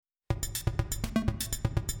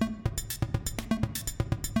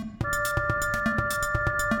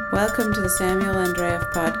Welcome to the Samuel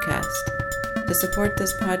Andreeff podcast. To support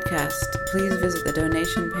this podcast, please visit the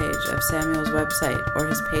donation page of Samuel's website or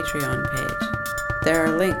his Patreon page. There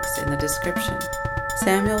are links in the description.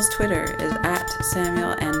 Samuel's Twitter is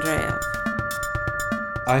 @SamuelAndreeff.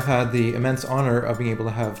 I've had the immense honor of being able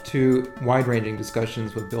to have two wide-ranging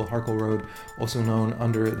discussions with Bill Harkleroad, also known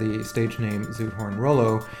under the stage name Zoot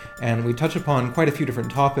Rollo, and we touch upon quite a few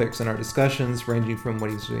different topics in our discussions, ranging from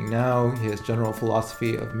what he's doing now, his general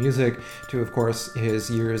philosophy of music, to, of course,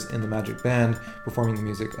 his years in the Magic Band, performing the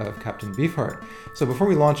music of Captain Beefheart. So before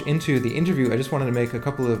we launch into the interview, I just wanted to make a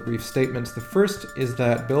couple of brief statements. The first is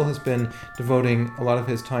that Bill has been devoting a lot of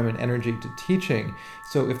his time and energy to teaching.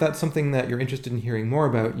 So if that's something that you're interested in hearing more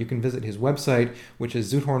about, you can visit his website, which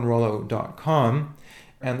is zoothornrollo.com.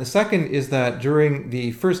 And the second is that during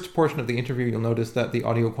the first portion of the interview, you'll notice that the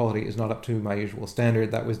audio quality is not up to my usual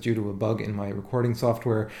standard. That was due to a bug in my recording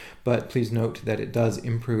software, but please note that it does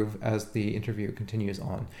improve as the interview continues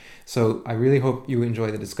on. So I really hope you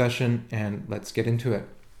enjoy the discussion, and let's get into it.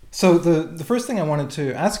 So the first thing I wanted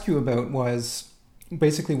to ask you about was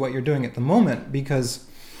basically what you're doing at the moment, because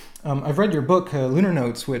I've read your book, Lunar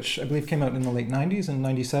Notes, which I believe came out in the late 90s, in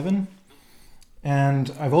 97.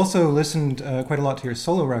 And I've also listened quite a lot to your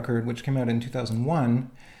solo record, which came out in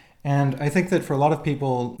 2001. And I think that for a lot of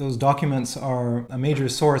people, those documents are a major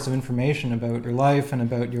source of information about your life and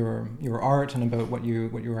about your art and about what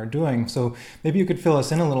you are doing. So maybe you could fill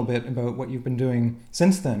us in a little bit about what you've been doing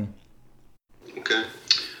since then. Okay.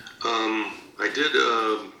 I did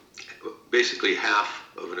basically half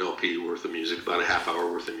of an LP worth of music, about a half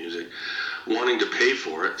hour worth of music, wanting to pay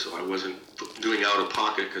for it, so I wasn't doing out of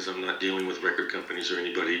pocket because I'm not dealing with record companies or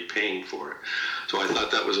anybody paying for it. So I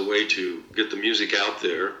thought that was a way to get the music out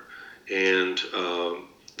there, and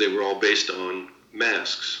they were all based on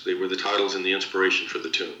masks. They were the titles and the inspiration for the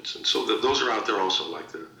tunes, and so those are out there also,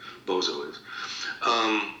 like the Bozo is.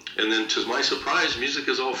 And then to my surprise, music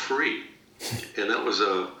is all free, and that was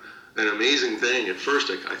an amazing thing. At first,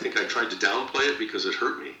 I think I tried to downplay it because it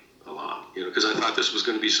hurt me a lot, because I thought this was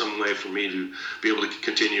going to be some way for me to be able to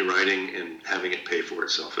continue writing and having it pay for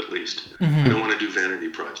itself at least. Mm-hmm. I don't want to do vanity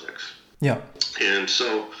projects. Yeah. And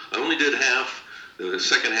so I only did half. The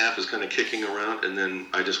second half is kind of kicking around, and then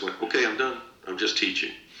I just went, okay, I'm done. I'm just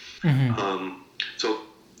teaching. Mm-hmm. So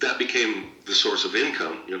that became the source of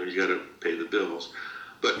income. You got to pay the bills.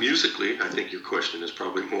 But musically, I think your question is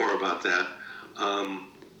probably more about that.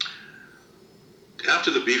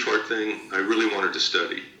 After the Beefheart thing, I really wanted to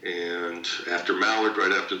study. And after Mallard,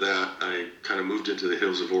 right after that, I kind of moved into the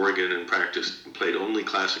hills of Oregon and practiced and played only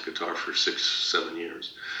classic guitar for 6-7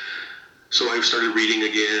 years. So I started reading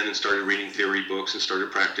again and started reading theory books and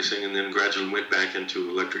started practicing, and then gradually went back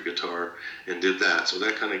into electric guitar and did that. So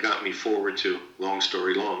that kind of got me forward to, long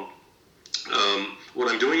story long, what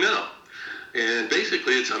I'm doing now. And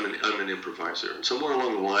basically, I'm an improviser. And somewhere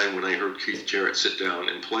along the line, when I heard Keith Jarrett sit down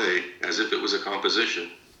and play as if it was a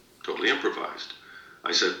composition, totally improvised,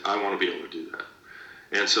 I said, I want to be able to do that.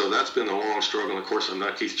 And so that's been a long struggle. Of course, I'm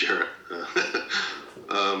not Keith Jarrett,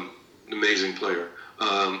 amazing player.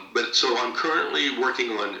 But so I'm currently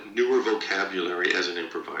working on newer vocabulary as an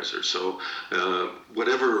improviser. So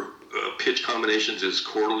whatever pitch combinations is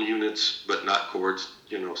chordal units, but not chords,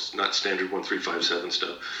 not standard 1, 3, 5, 7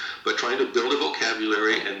 stuff, but trying to build a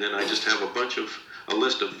vocabulary, and then I just have a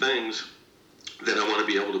list of things that I want to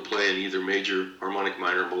be able to play in either major, harmonic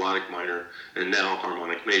minor, melodic minor, and now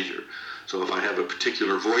harmonic major. So if I have a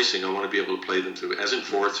particular voicing, I want to be able to play them through, as in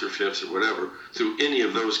fourths or fifths or whatever, through any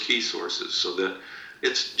of those key sources, so that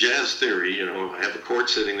it's jazz theory. I have a chord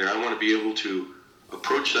sitting there. I want to be able to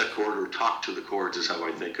approach that chord or talk to the chords, is how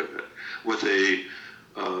I think of it, with a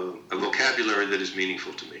vocabulary that is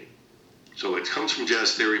meaningful to me. So it comes from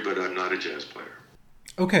jazz theory, but I'm not a jazz player.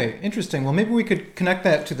 Okay, interesting. Well, maybe we could connect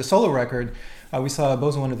that to the solo record. We saw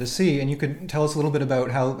Bozo Under the Sea, and you could tell us a little bit about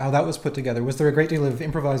how that was put together. Was there a great deal of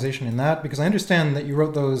improvisation in that? Because I understand that you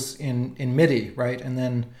wrote those in MIDI, right? And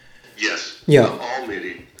then... Yes. Yeah. All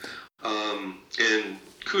MIDI. And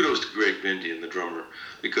kudos to Greg Bindi, the drummer,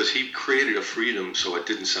 because he created a freedom so it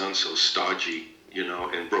didn't sound so stodgy,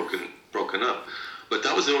 and broken up. But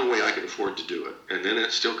that was the only way I could afford to do it. And then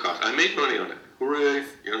it still cost. I made money on it. Hooray,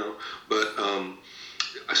 But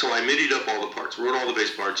so I MIDI'd up all the parts, wrote all the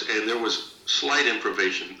bass parts, and there was slight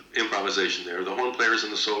improvisation there. The horn players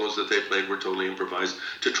and the solos that they played were totally improvised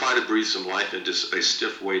to try to breathe some life into a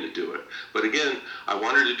stiff way to do it. But again, I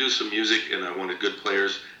wanted to do some music, and I wanted good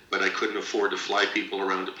players, but I couldn't afford to fly people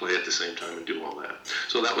around to play at the same time and do all that.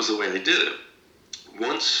 So that was the way I did it.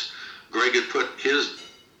 Once Greg had put his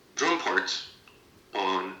drum parts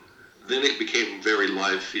on, then it became very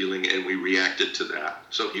live feeling, and we reacted to that.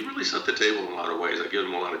 So he really set the table in a lot of ways. I give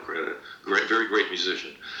him a lot of credit. Very great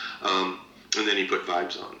musician. And then he put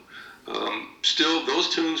vibes on. Still, those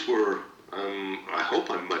tunes were, I hope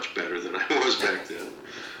I'm much better than I was back then.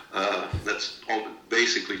 That's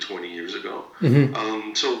basically 20 years ago.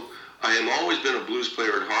 Mm-hmm. So I have always been a blues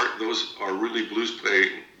player at heart. Those are really blues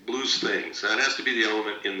things. That has to be the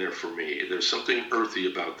element in there for me. There's something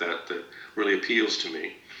earthy about that really appeals to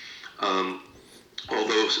me.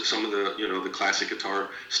 Although some of the classic guitar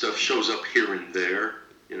stuff shows up here and there,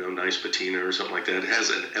 nice patina or something like that. It has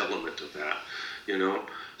an element of that,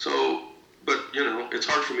 So, but, it's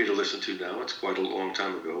hard for me to listen to now. It's quite a long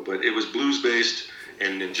time ago. But it was blues-based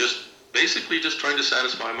and then just basically just trying to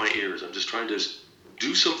satisfy my ears. I'm just trying to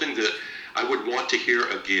do something that I would want to hear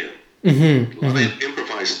again. Mm-hmm. A lot of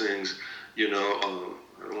improvised things,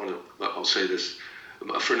 I'll say this.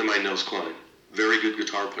 A friend of mine, Nels Klein, very good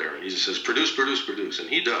guitar player, and he just says, produce, and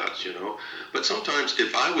he does, But sometimes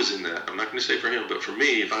if I was in that, I'm not going to say for him, but for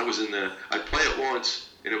me, if I was in that, I'd play it once,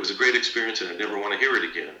 and it was a great experience, and I'd never want to hear it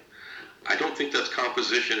again. I don't think that's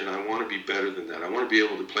composition, and I want to be better than that. I want to be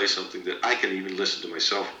able to play something that I can even listen to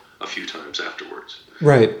myself a few times afterwards.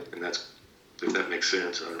 Right. And that's, if that makes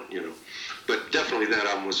sense, But definitely that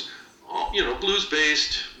album was,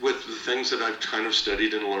 blues-based with the things that I've kind of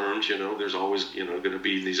studied and learned. There's always, going to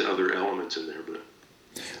be these other elements in there, but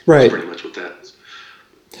right. That's pretty much what that is.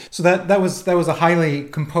 So that was a highly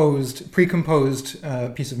pre-composed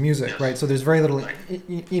piece of music, yes. Right? So there's very little,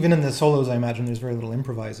 even in the solos, I imagine there's very little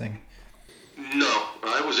improvising. No,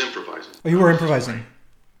 I was improvising. Oh, you were improvising?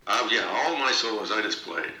 Yeah, all my solos I just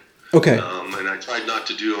played. Okay. And I tried not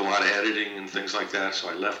to do a lot of editing and things like that, so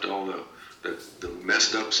I left all the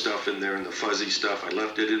messed up stuff in there and the fuzzy stuff. I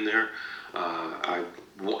left it in there.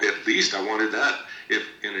 At least I wanted that, if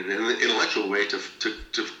in an intellectual way, to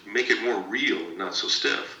make it more real and not so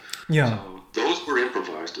stiff. Yeah. So those were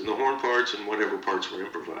improvised, and the horn parts and whatever parts were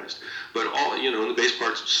improvised. But all, and the bass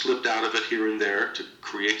parts slipped out of it here and there to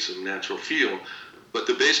create some natural feel. But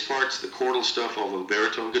the bass parts, the chordal stuff, all the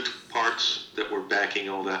baritone parts that were backing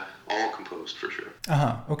all that, all composed for sure.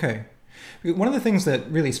 Okay. One of the things that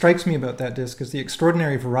really strikes me about that disc is the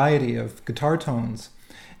extraordinary variety of guitar tones.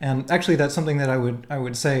 And actually that's something that I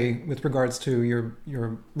would say with regards to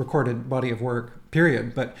your recorded body of work,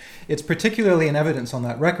 period. But it's particularly in evidence on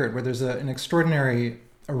that record where there's an extraordinary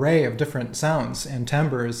array of different sounds and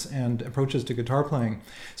timbres and approaches to guitar playing.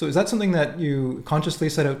 So is that something that you consciously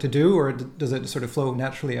set out to do, or does it sort of flow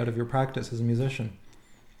naturally out of your practice as a musician?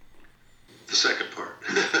 The second part.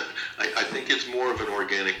 I think it's more of an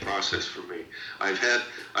organic process for me. I'm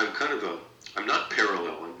not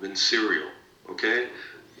parallel, I've been serial, okay?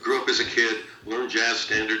 Grew up as a kid, learned jazz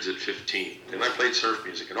standards at 15, and I played surf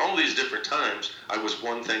music. And all these different times, I was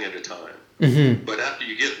one thing at a time. Mm-hmm. But after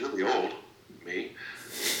you get really old,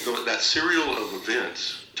 that serial of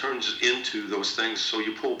events turns into those things, so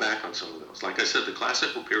you pull back on some of those. Like I said, the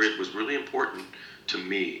classical period was really important to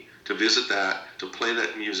me, to visit that, to play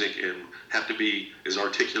that music, and have to be as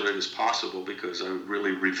articulate as possible because I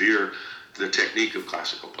really revere the technique of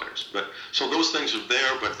classical players. But so those things are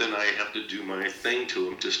there, but then I have to do my thing to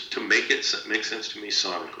them just to make it make sense to me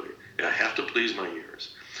sonically. And I have to please my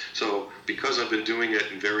ears. So because I've been doing it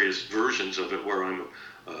in various versions of it where I'm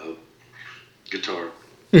a guitar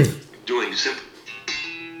doing simple.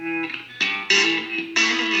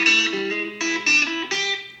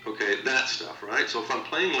 Okay, that stuff, right? So if I'm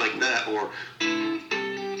playing like that or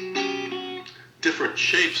different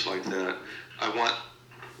shapes like that, I want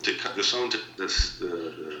to cut the sound, the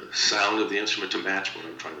sound of the instrument to match what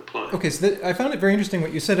I'm trying to play. Okay, so I found it very interesting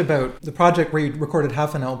what you said about the project where you recorded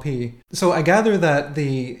half an LP. So I gather that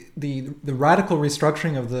the radical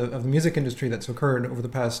restructuring of the music industry that's occurred over the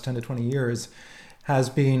past 10 to 20 years has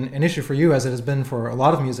been an issue for you, as it has been for a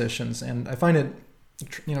lot of musicians. And I find it,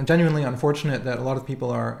 genuinely unfortunate that a lot of people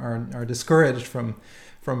are discouraged from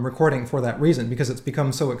recording for that reason, because it's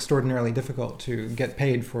become so extraordinarily difficult to get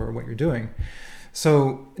paid for what you're doing.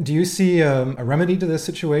 So, do you see a remedy to this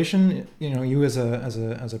situation? You as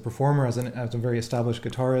a performer, as a very established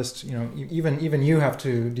guitarist, even you have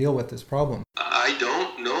to deal with this problem. I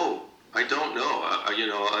don't know.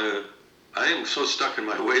 I am so stuck in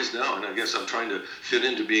my ways now, and I guess I'm trying to fit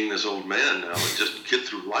into being this old man now and just get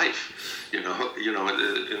through life. In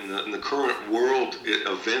the current world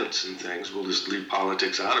events and things, we'll just leave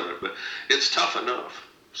politics out of it. But it's tough enough.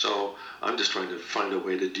 So I'm just trying to find a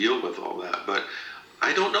way to deal with all that. But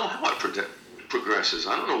I don't know how it progresses.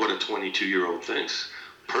 I don't know what a 22-year-old thinks.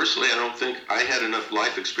 Personally, I don't think I had enough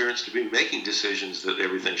life experience to be making decisions that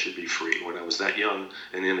everything should be free when I was that young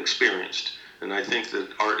and inexperienced. And I think that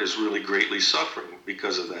art is really greatly suffering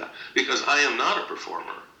because of that. Because I am not a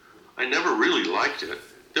performer. I never really liked it.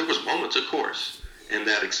 There was moments, of course, and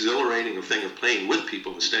that exhilarating thing of playing with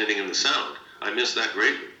people and standing in the sound. I miss that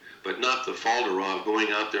greatly, but not the falderah of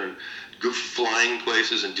going out there and flying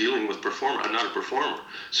places and dealing with performer. I'm not a performer.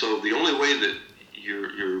 So the only way that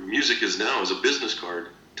your music is now is a business card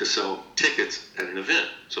to sell tickets at an event.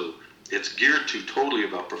 So it's geared to totally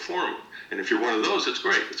about performing. And if you're one of those, it's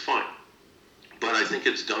great. It's fine. But I think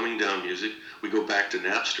it's dumbing down music. We go back to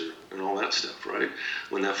Napster and all that stuff, right?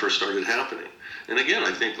 When that first started happening. And again,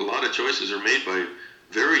 I think a lot of choices are made by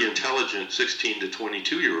very intelligent 16 to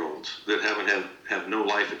 22-year-olds that have no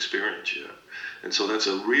life experience yet. And so that's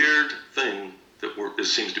a weird thing that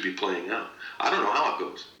seems to be playing out. I don't know how it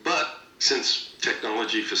goes. But since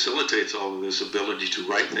technology facilitates all of this ability to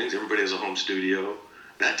write things, everybody has a home studio,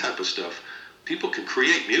 that type of stuff, people can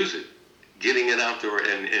create music. Getting it out there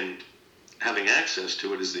and having access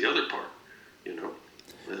to it is the other part, you know.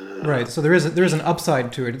 Right. So there is an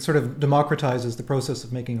upside to it. It sort of democratizes the process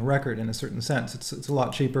of making a record in a certain sense. It's a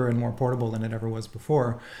lot cheaper and more portable than it ever was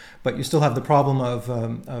before, but you still have the problem of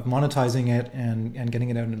monetizing it and getting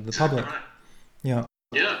it out into the public. Right. Yeah.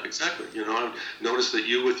 Yeah, exactly. You know, I noticed that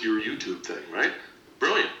you with your YouTube thing, right?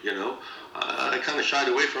 Brilliant. You know, I kind of shied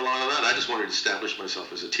away from a lot of that. I just wanted to establish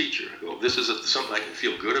myself as a teacher. I go, this is something I can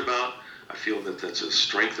feel good about. I feel that that's a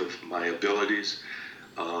strength of my abilities.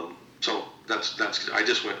 So that's. I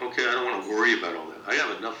just went, okay. I don't want to worry about all that. I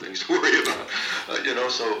have enough things to worry about. You know.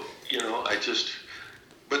 So you know, I just.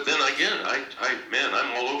 But then again,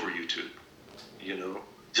 I'm all over YouTube. You know,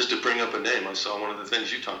 just to bring up a name, I saw one of the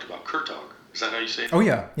things you talked about, Kurtog. Is that how you say it? Oh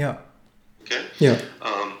yeah, yeah. Okay. Yeah.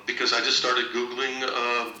 Because I just started Googling.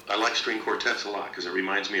 I like string quartets a lot because it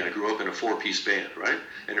reminds me. I grew up in a 4-piece band, right?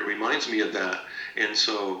 And it reminds me of that. And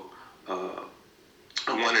so.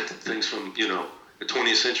 I wanted things from, you know, the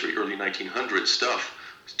 20th century, early 1900s stuff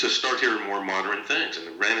to start hearing more modern things. And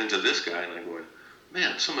I ran into this guy and I went,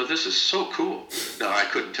 man, some of this is so cool. Now, I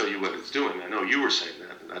couldn't tell you what it's doing. I know you were saying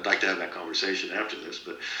that. And I'd like to have that conversation after this.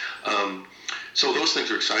 But so those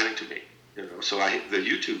things are exciting to me. You know, so the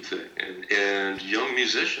YouTube thing and young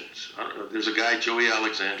musicians. I don't know, there's a guy, Joey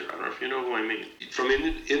Alexander. I don't know if you know who I mean. From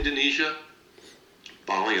Indonesia,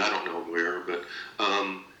 Bali, I don't know where, but...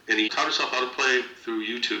 and he taught himself how to play through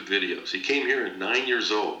YouTube videos. He came here at 9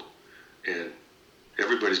 years old, and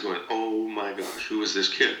everybody's going, oh my gosh, who is this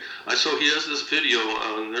kid? So he has this video,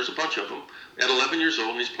 and there's a bunch of them, at 11 years old,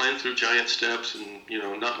 and he's playing through giant steps, and, you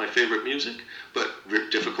know, not my favorite music, but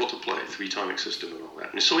difficult to play, 3-tonic system and all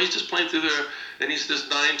that. And so he's just playing through there, and he's this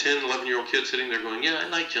 9, 10, 11-year-old kid sitting there going, yeah, I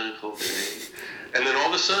like John Coltrane. And then all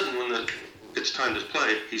of a sudden, when it's time to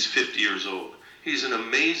play, he's 50 years old. He's an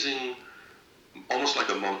amazing... almost like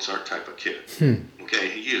a Mozart type of kid. Okay,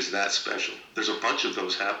 he is that special. There's a bunch of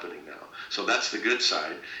those happening now. So that's the good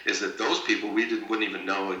side, is that those people wouldn't even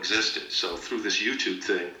know existed. So through this YouTube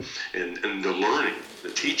thing and the learning,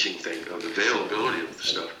 the teaching thing of the availability of the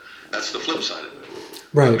stuff, that's the flip side of it.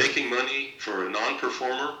 Right. But making money for a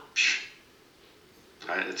non-performer,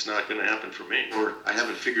 it's not going to happen for me. Or I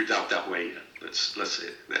haven't figured out that way yet. Let's say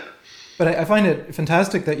that. But I find it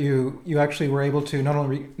fantastic that you actually were able to not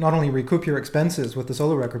only recoup your expenses with the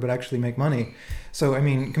solo record, but actually make money. So, I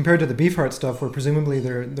mean, compared to the Beefheart stuff, where presumably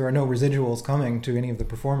there are no residuals coming to any of the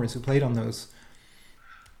performers who played on those.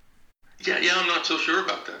 Yeah, I'm not so sure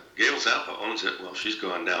about that. Gail Zappa owns it. Well, she's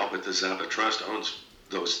gone now, but the Zappa Trust owns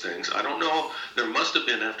those things. I don't know. There must have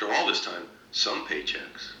been, after all this time, some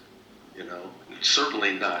paychecks. You know,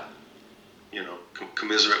 certainly not. You know,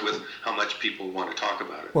 commiserate with how much people want to talk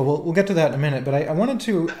about it. Well, we'll get to that in a minute, but I wanted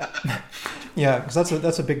to, yeah, because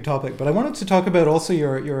that's a big topic. But I wanted to talk about also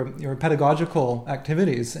your pedagogical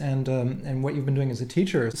activities and what you've been doing as a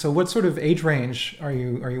teacher. So, what sort of age range are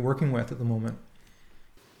you working with at the moment?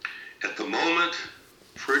 At the moment,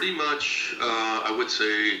 pretty much, I would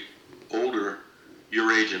say older,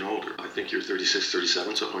 your age and older. I think you're 36,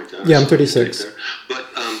 37, something like that. Yeah, I'm 36. But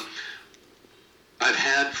I've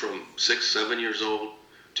had from 6, 7 years old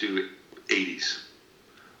to 80s.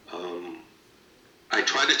 I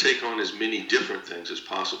try to take on as many different things as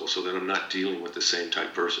possible so that I'm not dealing with the same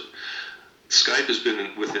type person. Skype has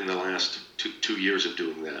been within the last two years of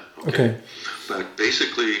doing that. Okay. But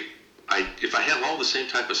basically, if I have all the same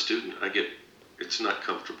type of student, it's not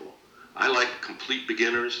comfortable. I like complete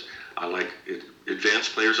beginners. I like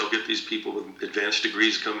advanced players. I'll get these people with advanced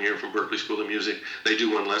degrees come here from Berklee School of Music. They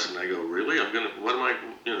do one lesson. I go, really?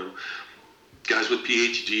 Guys with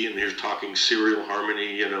PhD and they're talking serial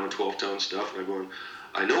harmony, 12-tone stuff. And I'm going,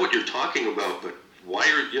 I know what you're talking about, but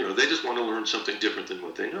they just want to learn something different than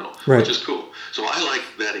what they know, right. which is cool. So I like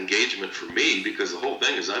that engagement for me, because the whole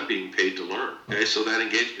thing is I'm being paid to learn. Okay, so that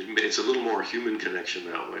engagement, it's a little more human connection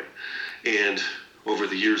that way. And over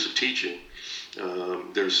the years of teaching,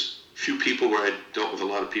 there's few people where I dealt with a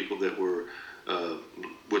lot of people that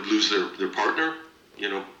would lose their partner,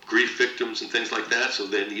 grief victims and things like that. So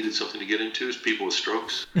they needed something to get into, people with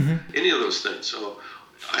strokes, any of those things. So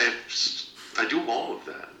I do all of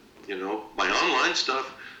that. My online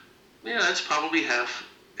stuff, that's probably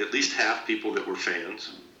at least half people that were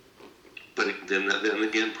fans. But then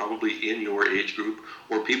again, probably in your age group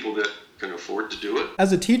or people that can afford to do it.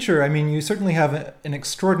 As a teacher, I mean, you certainly have an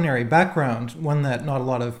extraordinary background, one that not a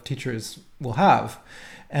lot of teachers will have.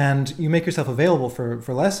 And you make yourself available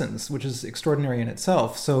for lessons, which is extraordinary in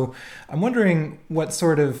itself. So I'm wondering what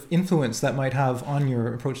sort of influence that might have on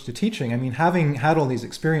your approach to teaching. I mean, having had all these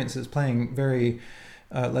experiences playing very,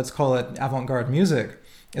 let's call it avant-garde music,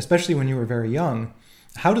 especially when you were very young,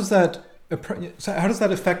 how does that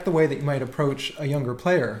affect the way that you might approach a younger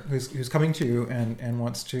player who's coming to you and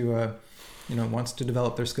wants to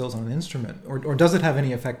develop their skills on an instrument, or does it have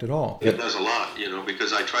any effect at all? It does a lot,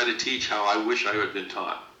 because I try to teach how I wish I had been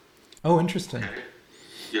taught. Oh, interesting. Okay?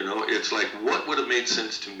 It's like, what would have made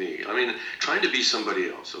sense to me? I mean, trying to be somebody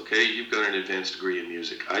else. Okay, you've got an advanced degree in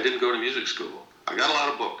music. I didn't go to music school. I got a lot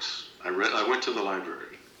of books. I went to the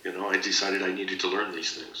library. I decided I needed to learn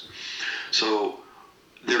these things. So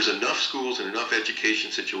there's enough schools and enough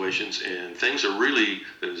education situations, and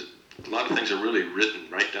a lot of things are really written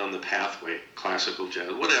right down the pathway, classical,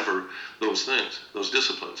 jazz, whatever, those things, those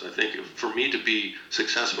disciplines. I think for me to be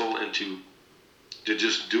successful and to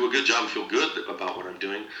just do a good job and feel good about what I'm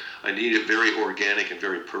doing, I need it very organic and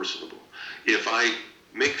very personable. If I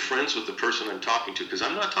make friends with the person I'm talking to, because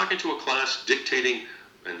I'm not talking to a class dictating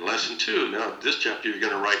in lesson 2, now this chapter you're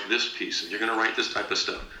going to write this piece and you're going to write this type of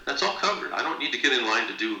stuff. That's all covered. I don't need to get in line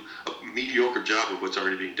to do a mediocre job of what's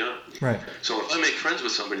already being done. Right. So if I make friends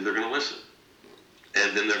with somebody, they're going to listen.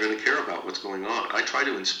 And then they're going to care about what's going on. I try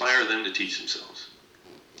to inspire them to teach themselves.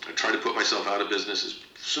 I try to put myself out of business as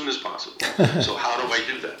soon as possible. So how do I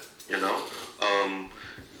do that?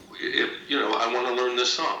 I want to learn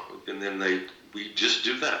this song. And then we just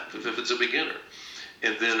do that if it's a beginner.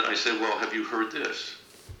 And then I say, well, have you heard this?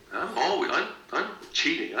 I'm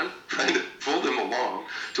cheating. I'm trying to pull them along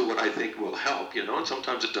to what I think will help, and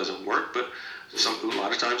sometimes it doesn't work, but a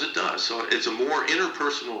lot of times it does. So it's a more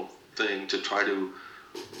interpersonal thing to try to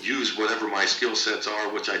use whatever my skill sets are,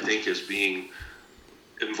 which I think is being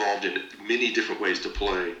involved in many different ways to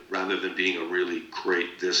play, rather than being a really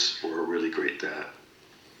great this or a really great that.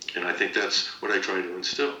 And I think that's what I try to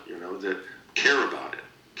instill, that care about it.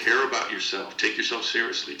 Care about yourself. Take yourself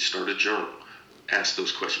seriously. Start a journal. Ask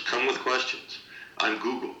those questions. Come with questions. I'm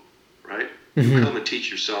Google, right? You come and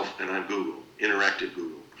teach yourself, and I'm Google. Interactive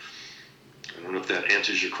Google. I don't know if that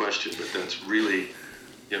answers your question, but that's really,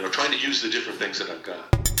 trying to use the different things that I've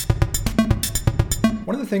got.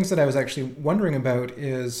 One of the things that I was actually wondering about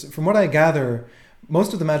is, from what I gather,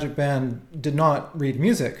 most of the Magic Band did not read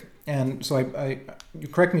music. And so you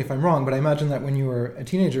correct me if I'm wrong, but I imagine that when you were a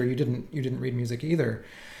teenager, you didn't read music either.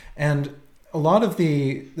 And a lot of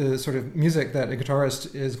the sort of music that a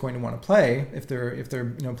guitarist is going to want to play, if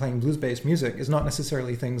they're playing blues-based music, is not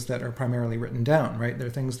necessarily things that are primarily written down, right? They're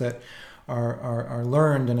things that are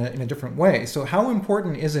learned in a different way. So how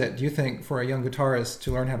important is it, do you think, for a young guitarist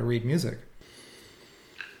to learn how to read music?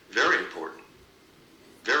 Very important.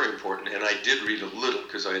 Very important. And I did read a little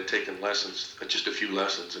because I had taken lessons, just a few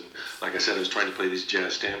lessons. And like I said, I was trying to play these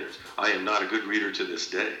jazz standards. I am not a good reader to this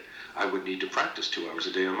day. I would need to practice 2 hours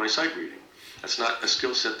a day on my sight reading. That's not a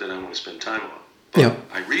skill set that I want to spend time on. But yeah.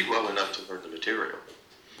 I read well enough to learn the material.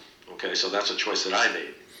 Okay, so that's a choice that I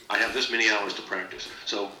made. I have this many hours to practice.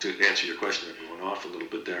 So to answer your question, I went off a little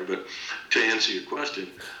bit there, but to answer your question,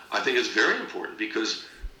 I think it's very important because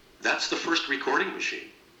that's the first recording machine.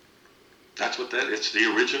 That's what it's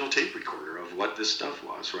the original tape recorder of what this stuff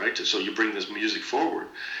was, right? So you bring this music forward,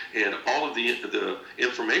 and all of the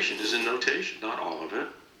information is in notation, not all of it,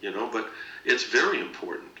 but it's very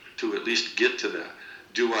important to at least get to that.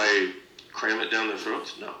 Do I cram it down their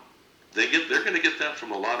throats? No. They're going to get that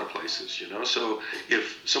from a lot of places, So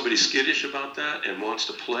if somebody's skittish about that and wants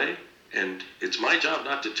to play, and it's my job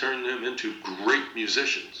not to turn them into great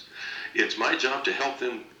musicians. It's my job to help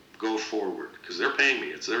them go forward because they're paying me.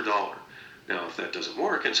 It's their dollar. Now, if that doesn't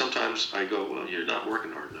work, and sometimes I go, well, you're not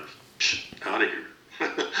working hard enough. Out of here.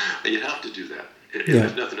 You have to do that.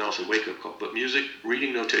 If nothing else, a wake-up call. But music,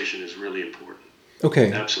 reading notation is really important.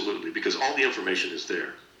 Okay. Absolutely, because all the information is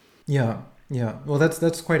there. Yeah. Yeah, well,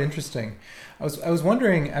 that's quite interesting. I was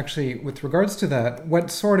wondering, actually, with regards to that,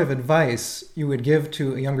 what sort of advice you would give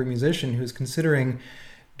to a younger musician who's considering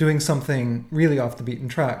doing something really off the beaten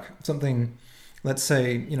track, something, let's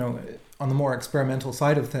say, on the more experimental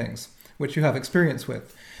side of things, which you have experience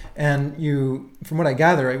with. And you, from what I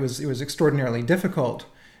gather, it was extraordinarily difficult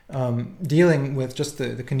dealing with just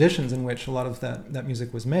the conditions in which a lot of that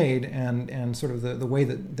music was made, and sort of the way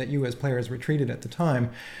that you as players were treated at the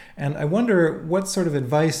time. And I wonder what sort of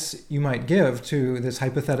advice you might give to this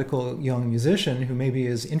hypothetical young musician who maybe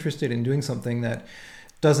is interested in doing something that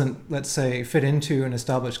doesn't, let's say, fit into an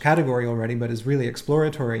established category already, but is really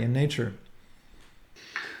exploratory in nature.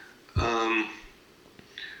 I'm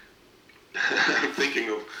thinking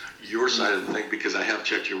of your side of the thing because I have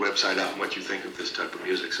checked your website out and what you think of this type of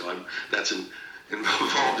music. So that's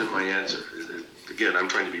involved in my answer. Again, I'm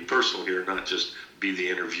trying to be personal here, not just be the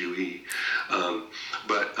interviewee.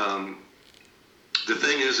 But the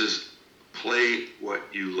thing is play what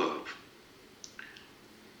you love.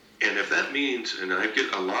 And if that means, and I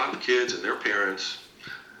get a lot of kids and their parents,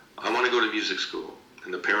 I want to go to music school.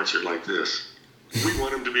 And the parents are like this. We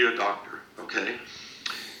want him to be a doctor, okay?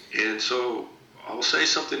 And so I'll say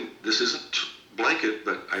something, this isn't blanket,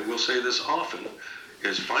 but I will say this often,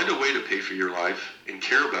 is find a way to pay for your life and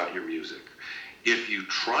care about your music. If you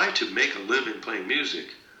try to make a living playing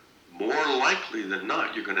music, more likely than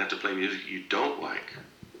not, you're going to have to play music you don't like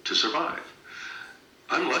to survive.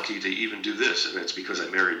 I'm lucky to even do this, and it's because I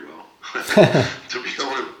married well, to be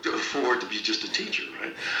able to afford to be just a teacher,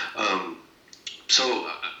 right?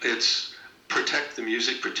 So it's protect the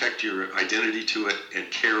music, protect your identity to it,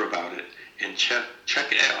 and care about it, and check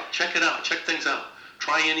it out, check things out,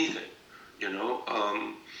 try anything, and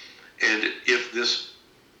if this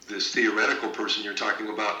theoretical person you're talking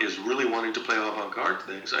about is really wanting to play avant-garde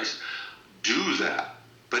things, I do that,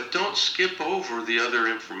 but don't skip over the other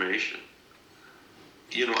information.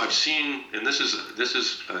 I've seen, and this is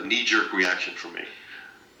a knee-jerk reaction for me,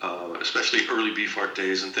 especially early Beefheart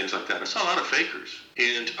days and things like that. I saw a lot of fakers,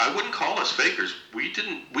 and I wouldn't call us fakers. We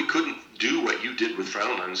couldn't do what you did with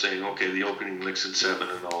Frownline, saying, okay, the opening licks in 7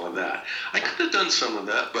 and all of that. I could have done some of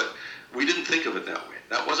that, but we didn't think of it that way.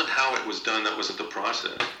 That wasn't how it was done. That wasn't the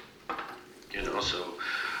process. So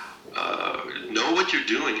know what you're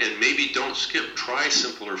doing, and maybe don't skip. Try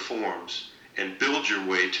simpler forms and build your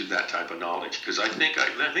way to that type of knowledge, because I think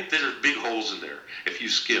there's big holes in there. If you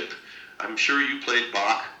skip, I'm sure you played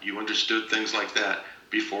Bach, you understood things like that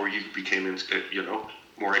before you became,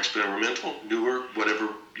 more experimental, newer, whatever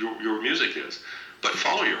your music is. But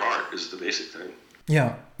follow your heart is the basic thing.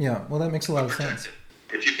 Yeah. Well, that makes a lot of sense.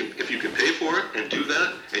 If you can pay for it and do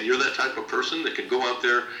that, and you're that type of person that can go out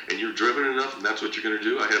there and you're driven enough, and that's what you're going to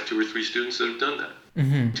do. I have 2 or 3 students that have done that.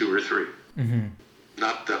 Mm-hmm. 2 or 3. Mm-hmm.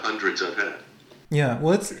 Not the hundreds I've had. Yeah,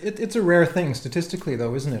 well, it's a rare thing statistically,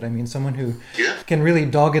 though, isn't it? I mean, someone who can really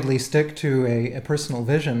doggedly stick to a personal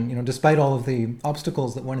vision, despite all of the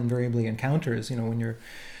obstacles that one invariably encounters, when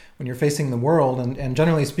you're facing the world, and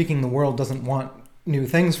generally speaking, the world doesn't want new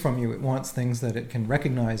things from you. It wants things that it can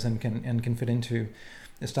recognize and can fit into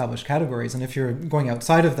established categories. And if you're going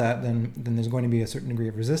outside of that, then there's going to be a certain degree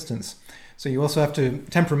of resistance. So you also have to,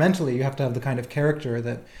 temperamentally, you have to have the kind of character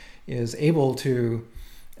that is able to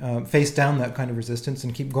face down that kind of resistance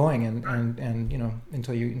and keep going, and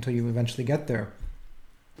until you eventually get there.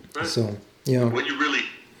 Right. So Well, you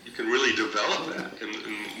can really develop that, and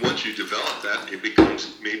once you develop that, it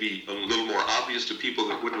becomes maybe a little more obvious to people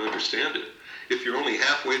that wouldn't understand it. If you're only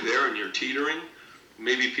halfway there and you're teetering,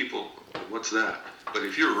 maybe people, what's that? But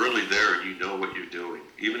if you're really there and you know what you're doing,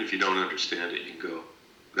 even if you don't understand it, you can go,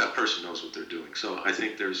 that person knows what they're doing. So I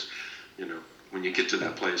think there's, when you get to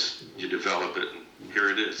that place, you develop it, and here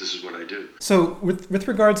it is. This is what I do. So with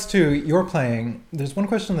regards to your playing, there's one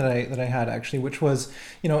question that I had actually, which was,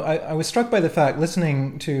 I was struck by the fact,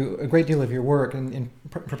 listening to a great deal of your work and in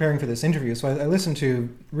preparing for this interview. So I listened to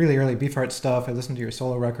really early Beefheart stuff. I listened to your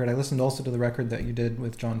solo record. I listened also to the record that you did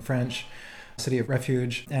with John French, City of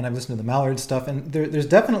Refuge, and I've listened to the Mallard stuff, and there's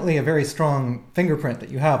definitely a very strong fingerprint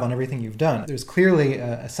that you have on everything you've done. There's clearly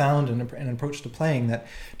a sound and an approach to playing that,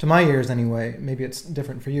 to my ears anyway, maybe it's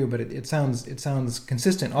different for you, but it sounds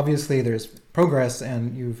consistent. Obviously, there's progress,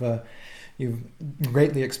 and you've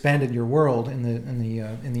greatly expanded your world in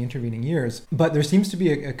the intervening years. But there seems to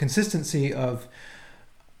be a consistency of.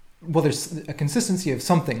 Well, there's a consistency of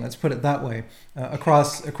something, let's put it that way,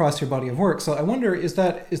 across your body of work. So I wonder, is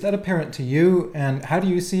that apparent to you, and how do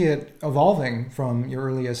you see it evolving from your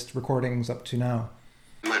earliest recordings up to now?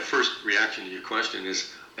 My first reaction to your question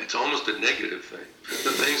is it's almost a negative thing.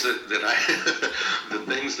 The things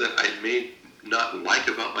that I may not like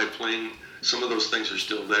about my playing some of those things are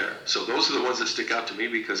still there. So those are the ones that stick out to me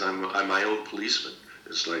because I'm my own policeman.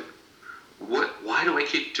 It's like, why do I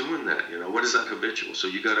keep doing that? What is that habitual? So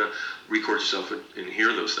you got to record yourself and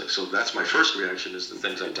hear those things. So that's my first reaction, is the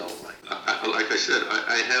things I don't like. Like I said,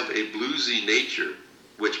 I have a bluesy nature,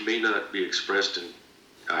 which may not be expressed in,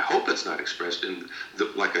 I hope it's not expressed in,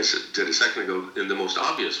 like I said, did a second ago, in the most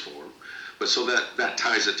obvious form. But so that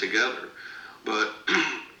ties it together. But,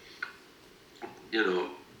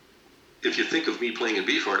 if you think of me playing in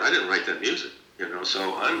B-fart, I didn't write that music,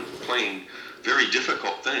 so I'm playing very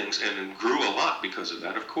difficult things and grew a lot because of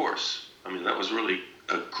that, of course. I mean, that was really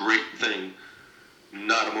a great thing,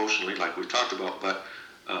 not emotionally like we talked about, but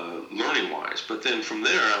learning-wise. But then from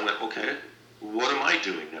there, I went, okay, what am I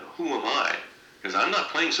doing now? Who am I? Because I'm not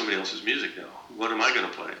playing somebody else's music now. What am I going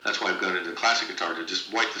to play? That's why I've got into classic guitar, to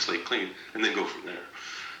just wipe the slate clean and then go from there.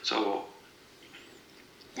 So,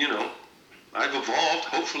 I've evolved,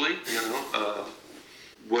 hopefully,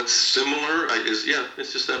 What's similar is,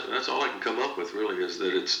 it's just that's all I can come up with, really, is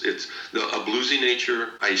that it's a bluesy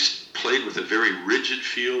nature. I played with a very rigid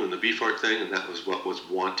feel in the B-fart thing, and that was what was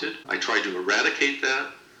wanted. I tried to eradicate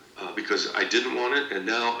that because I didn't want it, and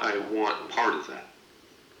now I want part of that.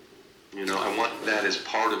 I want that as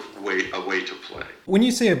part of a way to play. When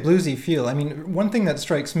you say a bluesy feel, I mean, one thing that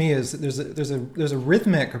strikes me is that there's a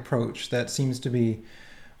rhythmic approach that seems to be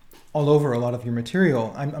all over a lot of your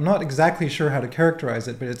material. I'm not exactly sure how to characterize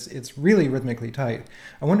it, but it's really rhythmically tight.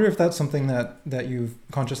 I wonder if that's something that you've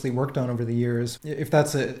consciously worked on over the years, if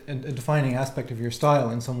that's a defining aspect of your style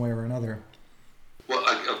in some way or another. Well,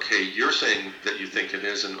 okay, you're saying that you think it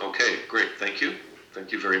is, and okay, great, thank you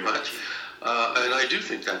very much. And I do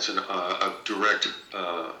think that's a direct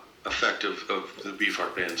effect of the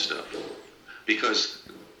B-fart band stuff, because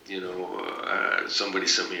somebody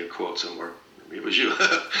sent me a quote somewhere. It was you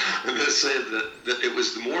that said that it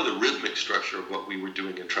was more the rhythmic structure of what we were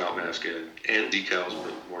doing in Trout Mask and Decals,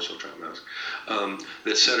 but more so Trout Mask,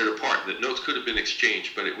 that set it apart. That notes could have been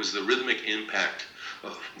exchanged, but it was the rhythmic impact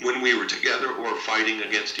of when we were together or fighting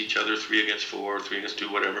against each other, 3 against 4, 3 against 2,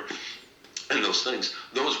 whatever, and those things,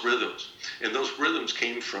 those rhythms. And those rhythms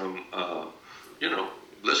came from,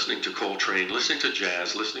 listening to Coltrane, listening to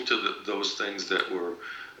jazz, listening to those things that were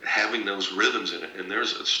having those rhythms in it, and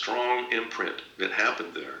there's a strong imprint that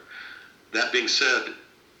happened there. That being said,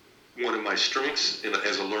 one of my strengths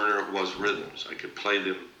as a learner was rhythms. I could play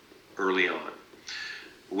them early on.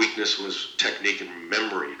 Weakness was technique and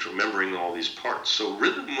memory, remembering all these parts. So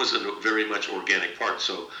rhythm was a very much organic part.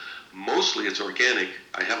 So mostly it's organic.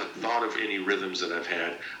 I haven't thought of any rhythms that I've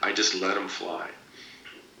had. I just let them fly.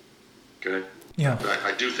 Okay? Yeah. But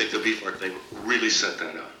I do think the B-fart thing really set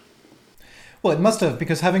that up. Well, it must have,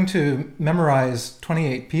 because having to memorize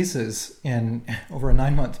 28 pieces in over a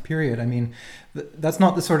 9-month period, I mean, that's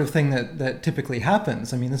not the sort of thing that typically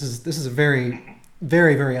happens. I mean, this is a very,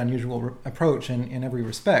 very, very unusual approach in every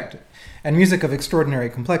respect, and music of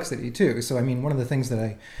extraordinary complexity too. So, I mean, one of the things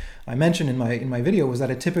that I mentioned in my video was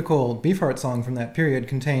that a typical B-fart song from that period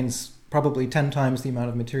contains probably 10 times the amount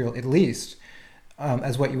of material, at least,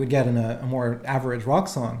 as what you would get in a more average rock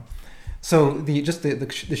song. So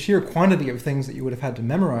the sheer quantity of things that you would have had to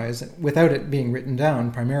memorize without it being written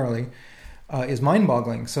down primarily is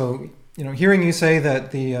mind-boggling. So hearing you say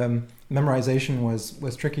that the memorization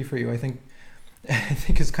was tricky for you, I think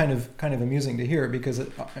is kind of amusing to hear, because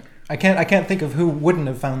I can't think of who wouldn't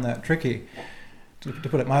have found that tricky, to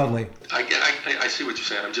put it mildly. I see what you're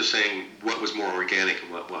saying. I'm just saying what was more organic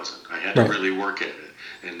and what wasn't. I had to really work at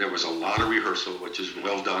it, and there was a lot of rehearsal, which is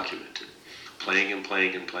well documented. Playing and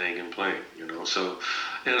playing and playing and playing, So,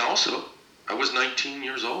 and also, I was 19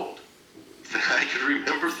 years old. I could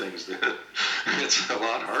remember things then. It's a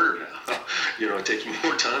lot harder now. It takes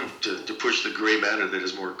more time to push the gray matter that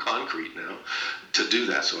is more concrete now to do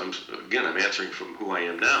that. So I'm answering from who I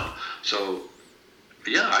am now. So,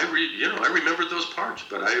 yeah, I remembered those parts,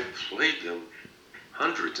 but I played them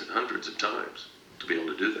hundreds and hundreds of times to be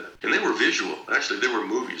able to do that. And they were visual. Actually, they were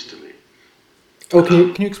movies to me. Oh,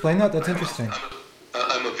 can you explain that? That's interesting.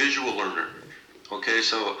 I'm a visual learner. Okay,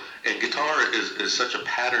 so, and guitar is such a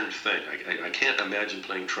patterned thing. I can't imagine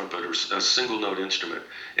playing trumpet or a single note instrument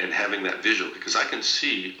and having that visual, because I can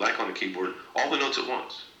see, like on a keyboard, all the notes at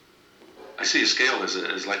once. I see a scale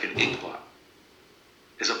as like an ink blot,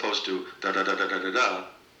 as opposed to da da da da da da da.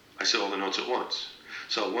 I see all the notes at once.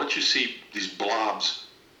 So once you see these blobs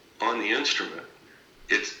on the instrument,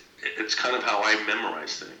 it's kind of how I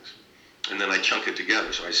memorize things. And then I chunk it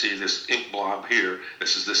together. So I see this ink blob here.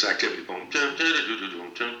 This is this activity. Boom,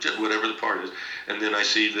 whatever the part is. And then I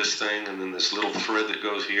see this thing, and then this little thread that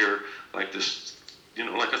goes here, like this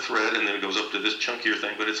like a thread, and then it goes up to this chunkier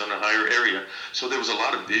thing, but it's on a higher area. So there was a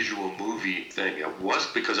lot of visual movie thing. It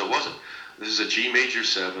wasn't. This is a G major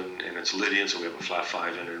 7, and it's Lydian, so we have a flat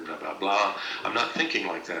 5 in it, and blah, blah, blah. I'm not thinking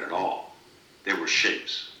like that at all. They were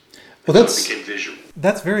shapes. Well, it became visual.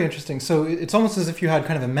 That's very interesting. So it's almost as if you had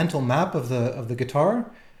kind of a mental map of the guitar.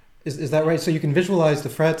 Is that right? So you can visualize the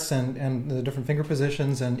frets and the different finger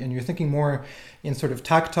positions, and you're thinking more in sort of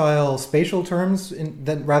tactile, spatial terms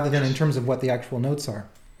rather than in terms of what the actual notes are.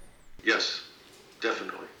 Yes,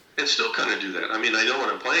 definitely. And still kind of do that. I mean, I know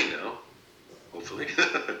what I'm playing now, hopefully.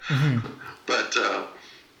 Mm-hmm. But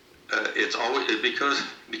it's always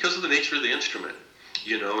because of the nature of the instrument.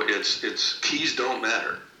 It's keys don't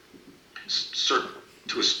matter.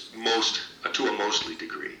 To a mostly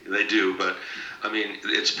degree, they do, but I mean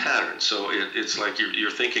it's patterns. So it's like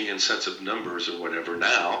you're thinking in sets of numbers or whatever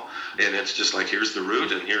now, and it's just like here's the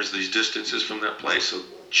root and here's these distances from that place. So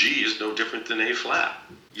G is no different than A flat.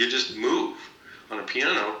 You just move. On a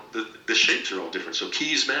piano, the shapes are all different. So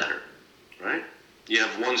keys matter, right? You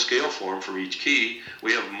have one scale form for each key.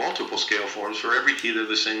 We have multiple scale forms for every key. They're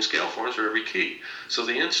the same scale forms for every key. So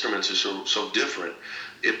the instruments are so different.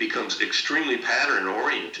 It becomes extremely pattern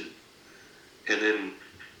oriented. And then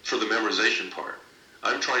for the memorization part,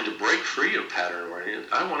 I'm trying to break free of pattern oriented.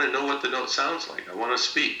 I want to know what the note sounds like. I want to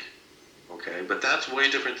speak. Okay, but that's way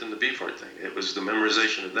different than the Beefheart thing. It was the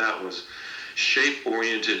memorization of that was shape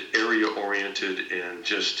oriented, area oriented, and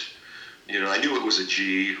just, I knew it was a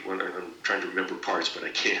G when I'm trying to remember parts, but I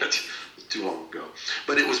can't. It's too long ago.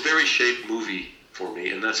 But it was very shape movie for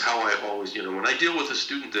me, and that's how I always, when I deal with a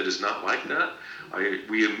student that is not like that,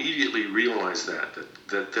 we immediately realize that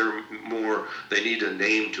they're more, they need a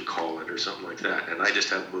name to call it or something like that, and I just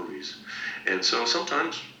have movies. And so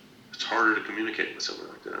sometimes it's harder to communicate with someone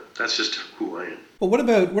like that. That's just who I am. Well, what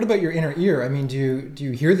about your inner ear? I mean, do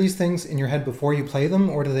you hear these things in your head before you play them,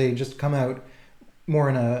 or do they just come out more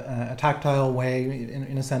in a tactile way,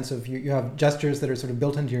 in a sense of you have gestures that are sort of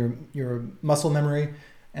built into your muscle memory,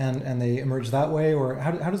 and they emerge that way, or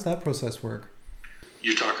how does that process work?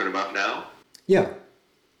 You're talking about now? Yeah.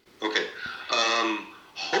 Okay.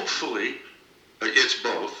 Hopefully, it's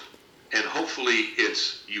both, and hopefully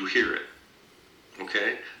it's you hear it.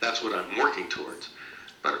 Okay? That's what I'm working towards.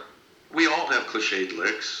 But we all have cliched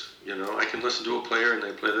licks. I can listen to a player and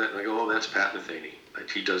they play that and I go, oh, that's Pat Metheny.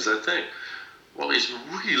 He does that thing. Well, he's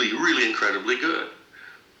really, really incredibly good.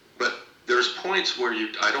 But there's points where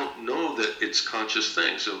I don't know that it's conscious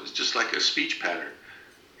thing. So it's just like a speech pattern.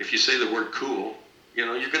 If you say the word cool, you're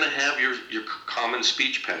going to have your common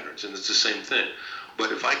speech patterns, and it's the same thing.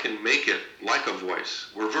 But if I can make it like a voice,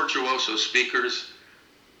 we're virtuoso speakers,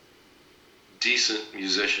 decent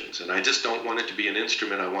musicians, and I just don't want it to be an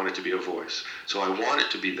instrument. I want it to be a voice. So I want it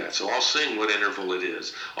to be that. So I'll sing what interval it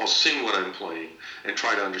is. I'll sing what I'm playing and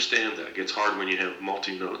try to understand that. It gets hard when you have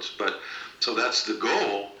multi-notes, but so that's the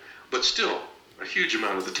goal. But still, a huge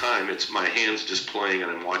amount of the time, it's my hands just playing and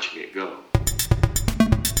I'm watching it go.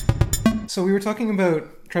 So we were talking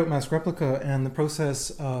about Trout Mask Replica and the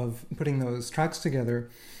process of putting those tracks together,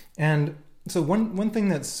 and so one thing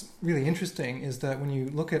that's really interesting is that when you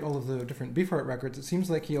look at all of the different Beefheart records, it seems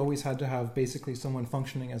like he always had to have basically someone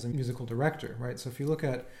functioning as a musical director, right? So if you look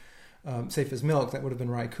at Safe as Milk, that would have been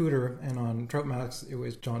Ry Cooder, and on Trout Masks it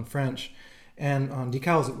was John French, and on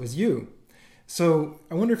Decals it was you. So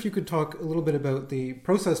I wonder if you could talk a little bit about the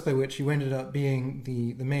process by which you ended up being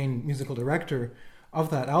the main musical director of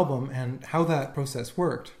that album and how that process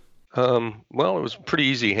worked. Well, it was a pretty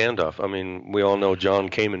easy handoff. I mean, we all know John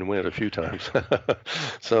came and went a few times.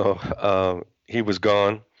 So he was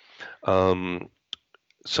gone.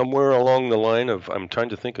 Somewhere along the line of, I'm trying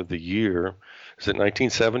to think of the year, is it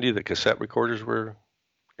 1970 that cassette recorders were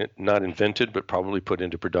not invented, but probably put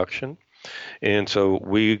into production? And so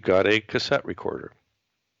we got a cassette recorder.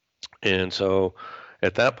 And so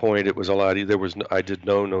at that point, it was a lot easier. I did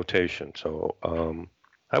no notation. So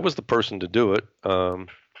I was the person to do it.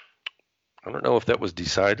 I don't know if that was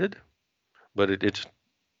decided, but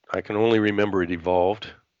I can only remember it evolved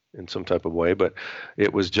in some type of way, but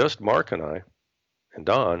it was just Mark and I and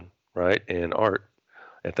Don, right, and Art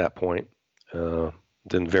at that point.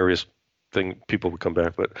 Then various people would come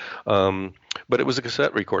back, but it was a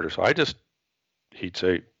cassette recorder. So he'd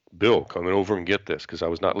say, Bill, come over and get this, because I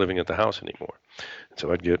was not living at the house anymore. And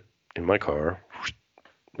so I'd get in my car,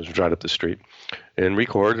 it was right up the street, and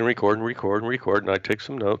record, and I'd take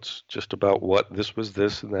some notes just about what this was,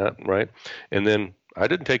 this and that, right? And then I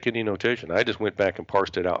didn't take any notation. I just went back and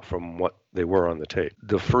parsed it out from what they were on the tape.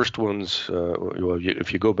 The first ones,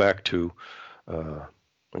 if you go back to, I'm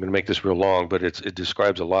going to make this real long, but it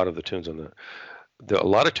describes a lot of the tunes on a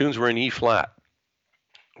lot of tunes were in E flat.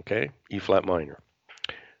 Okay, E flat minor.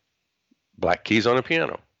 Black keys on a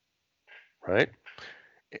piano, right?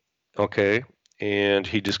 Okay, and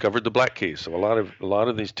he discovered the black keys. So a lot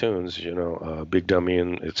of these tunes, Big Dummy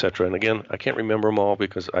and etc. And again, I can't remember them all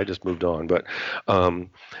because I just moved on. But and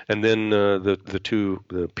then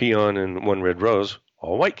the Peon and One Red Rose,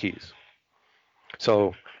 all white keys.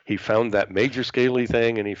 So he found that major scaly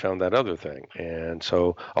thing and he found that other thing. And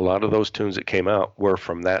so a lot of those tunes that came out were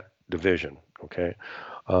from that division. Okay.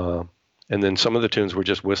 And then some of the tunes were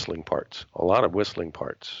just whistling parts, a lot of whistling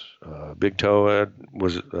parts. Big Toe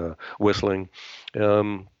was whistling.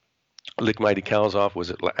 Lick Mighty Cows Off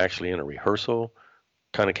was actually in a rehearsal,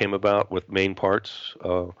 kind of came about with main parts,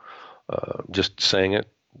 just sang it,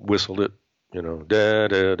 whistled it, da da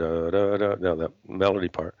da da da, no, that melody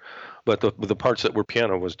part. But the parts that were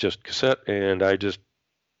piano was just cassette, and I just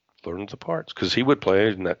learned the parts because he would play,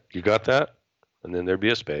 and that you got that, and then there'd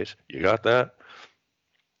be a space, you got that,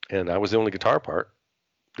 and I was the only guitar part.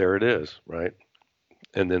 There it is, right?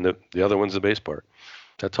 And then the other one's the bass part.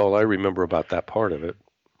 That's all I remember about that part of it.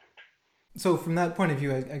 So from that point of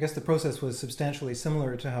view, I guess the process was substantially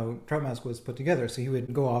similar to how Trout Mask was put together. So he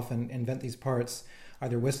would go off and invent these parts,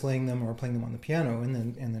 either whistling them or playing them on the piano, and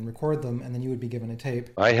then record them, and then you would be given a tape.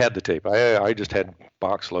 I had the tape. I just had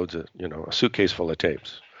box loads of, a suitcase full of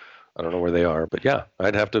tapes. I don't know where they are, but yeah,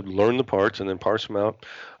 I'd have to learn the parts and then parse them out,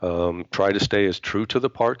 try to stay as true to the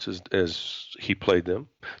parts as he played them,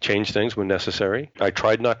 change things when necessary. I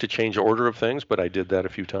tried not to change order of things, but I did that a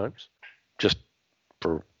few times, just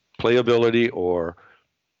for playability or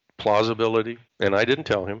plausibility, and I didn't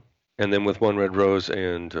tell him. And then with One Red Rose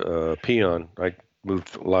and Peon, I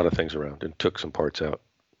moved a lot of things around and took some parts out.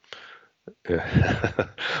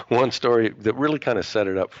 One story that really kind of set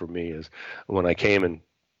it up for me is when I came and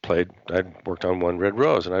played, I'd worked on One Red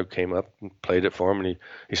Rose, and I came up and played it for him, and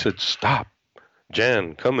he said, "Stop,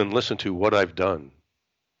 Jan, come and listen to what I've done."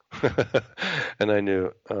 And I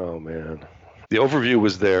knew, oh man, the overview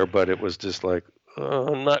was there, but it was just like,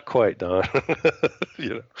 not quite done.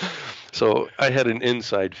 So I had an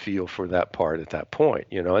inside feel for that part at that point,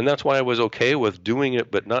 and that's why I was okay with doing it,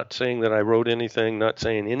 but not saying that I wrote anything, not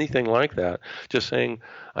saying anything like that, just saying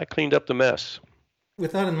I cleaned up the mess.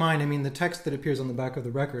 With that in mind, I mean, the text that appears on the back of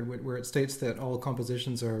the record, where it states that all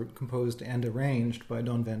compositions are composed and arranged by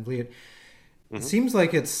Don Van Vliet, it seems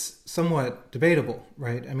like it's somewhat debatable,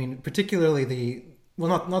 right? I mean, particularly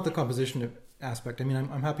not the composition aspect. I mean,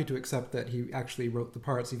 I'm happy to accept that he actually wrote the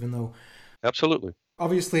parts, even though... Absolutely.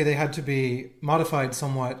 Obviously, they had to be modified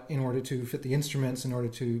somewhat in order to fit the instruments, in order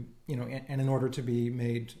to, and in order to be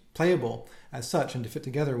made playable as such and to fit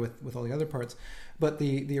together with all the other parts. But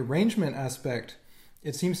the arrangement aspect,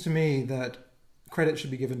 it seems to me that credit should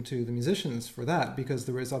be given to the musicians for that, because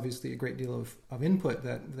there was obviously a great deal of input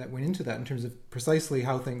that went into that in terms of precisely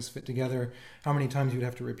how things fit together, how many times you'd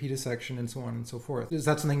have to repeat a section, and so on and so forth. Is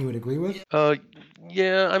that something you would agree with?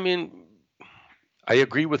 Yeah, I mean, I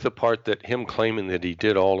agree with the part that him claiming that he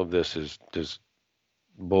did all of this is just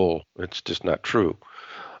bull. It's just not true.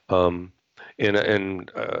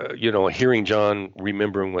 Hearing John,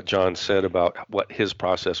 remembering what John said about what his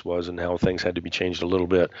process was and how things had to be changed a little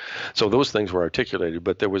bit. So those things were articulated,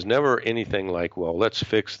 but there was never anything like, well, let's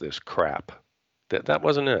fix this crap. That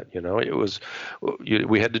wasn't it. It was,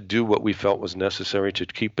 we had to do what we felt was necessary to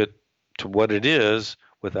keep it to what it is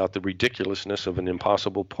without the ridiculousness of an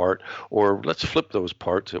impossible part, or let's flip those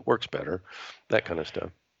parts, it works better, that kind of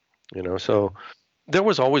stuff. So there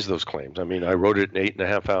was always those claims. I mean, I wrote it in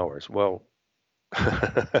 8.5 hours. Well,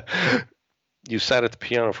 you sat at the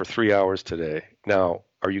piano for 3 hours today. Now,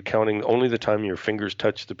 are you counting only the time your fingers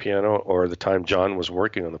touched the piano or the time John was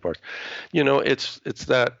working on the parts?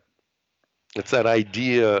 It's that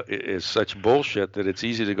idea is such bullshit that it's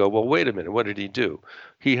easy to go, well, wait a minute, what did he do?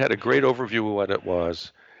 He had a great overview of what it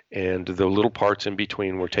was, and the little parts in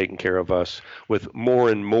between were taken care of us, with more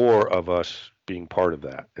and more of us being part of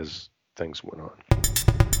that as things went on.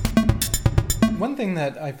 One thing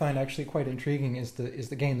that I find actually quite intriguing is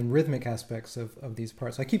the rhythmic aspects of these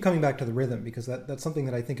parts. I keep coming back to the rhythm because that's something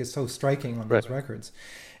that I think is so striking on those records.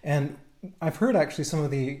 And I've heard actually some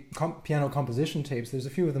of the piano composition tapes. There's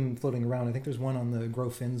a few of them floating around. I think there's one on the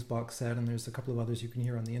Grofins box set, and there's a couple of others you can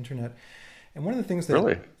hear on the internet. And one of the things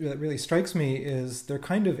that really strikes me is they're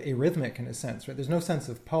kind of arrhythmic in a sense, right? There's no sense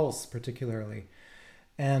of pulse particularly.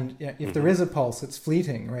 And if there is a pulse, it's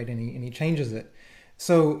fleeting, right? And he changes it.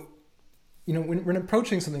 So, when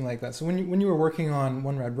approaching something like that, so when you were working on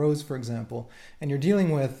One Red Rose, for example, and you're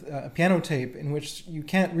dealing with a piano tape in which you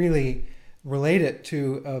can't really relate it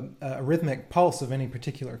to a rhythmic pulse of any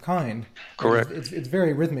particular kind. Correct. It's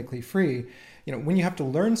very rhythmically free. When you have to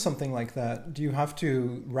learn something like that, do you have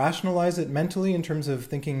to rationalize it mentally in terms of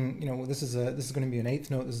thinking, this is going to be an eighth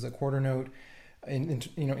note, this is a quarter note, in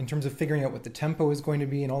terms of figuring out what the tempo is going to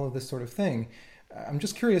be and all of this sort of thing? I'm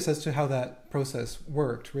just curious as to how that process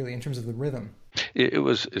worked, really, in terms of the rhythm.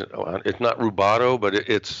 It's not rubato, but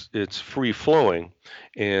it's free flowing,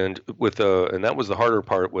 and that was the harder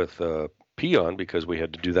part with peon, because we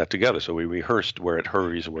had to do that together. So we rehearsed where it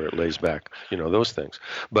hurries, where it lays back, those things.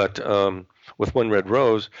 But with One Red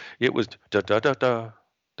Rose, it was da da da da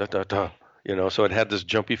da da da. So it had this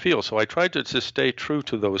jumpy feel. So I tried to just stay true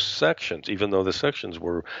to those sections, even though the sections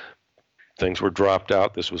things were dropped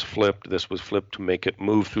out. This was flipped to make it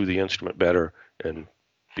move through the instrument better and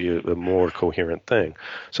be a more coherent thing.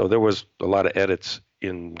 So there was a lot of edits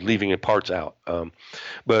in leaving parts out.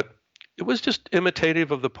 But it was just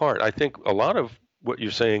imitative of the part. I think a lot of what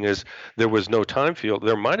you're saying is there was no time feel.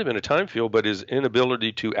 There might have been a time feel, but his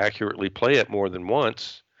inability to accurately play it more than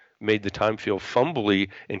once made the time feel fumbly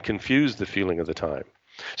and confused the feeling of the time.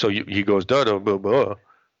 So he goes da da da da.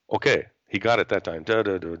 Okay, he got it that time. Da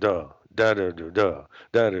da da da da da da da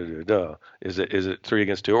da da da. Is it 3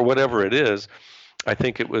 against 2 or whatever it is? I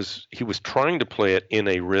think he was trying to play it in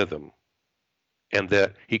a rhythm, and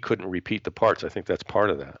that he couldn't repeat the parts. I think that's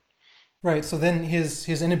part of that. Right. So then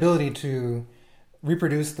his inability to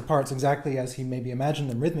reproduce the parts exactly as he maybe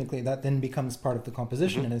imagined them rhythmically, that then becomes part of the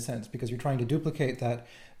composition in a sense, because you're trying to duplicate that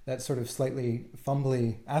sort of slightly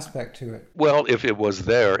fumbly aspect to it. Well, if it was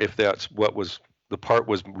there, if that's what was the part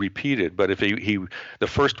was repeated, but if the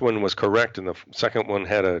first one was correct and the second one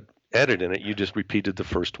had a edit in it, you just repeated the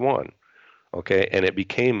first one. Okay, and it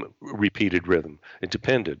became repeated rhythm. It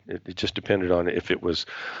depended. It just depended on if it was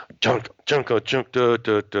chunk chunk chunk da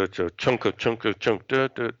da da chunk chunk chunk da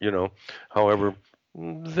da. However,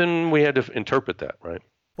 then we had to interpret that, right?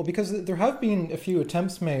 Well, because there have been a few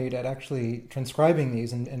attempts made at actually transcribing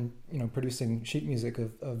these and producing sheet music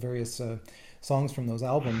of various songs from those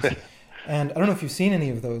albums. And I don't know if you've seen any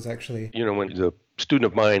of those, actually. When the student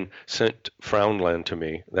of mine sent Frownland to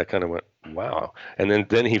me, that kind of went, wow. And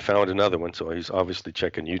then he found another one, so he's obviously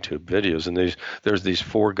checking YouTube videos. And there's these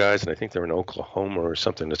 4 guys, and I think they're in Oklahoma or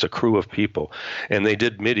something. It's a crew of people. And they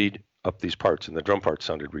did MIDI up these parts, and the drum parts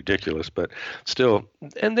sounded ridiculous, but still,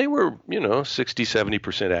 and they were, 60,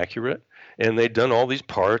 70% accurate. And they'd done all these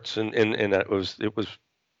parts, and it was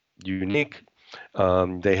unique.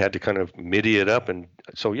 They had to kind of MIDI it up, and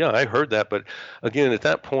so I heard that. But again, at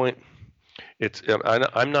that point,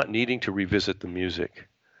 I'm not needing to revisit the music,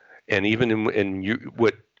 and even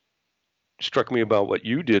what struck me about what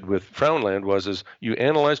you did with Frownland is you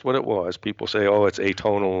analyzed what it was. People say, oh, it's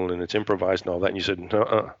atonal and it's improvised and all that, and you said,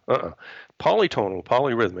 polytonal,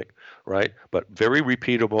 polyrhythmic, right? But very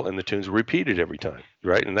repeatable, and the tunes were repeated every time,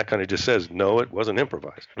 right? And that kind of just says, no, it wasn't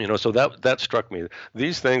improvised. So that struck me.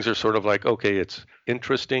 These things are sort of like, okay, it's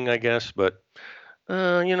interesting, I guess, but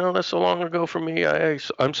that's so long ago for me.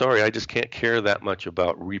 I'm sorry, I just can't care that much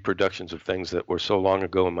about reproductions of things that were so long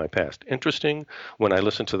ago in my past. Interesting, when I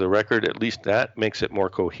listen to the record, at least that makes it more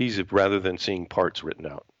cohesive rather than seeing parts written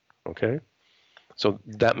out, okay? So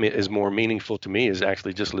that is more meaningful to me, is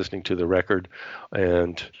actually just listening to the record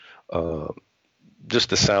and just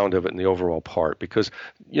the sound of it and the overall part, because,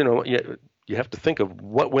 you have to think of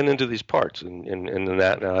what went into these parts and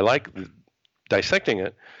that, and I like dissecting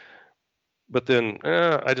it. But then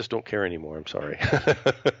I just don't care anymore. I'm sorry.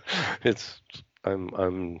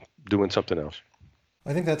 I'm doing something else.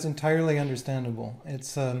 I think that's entirely understandable.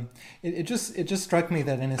 It's it just struck me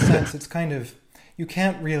that in a sense it's kind of, you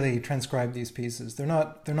can't really transcribe these pieces. They're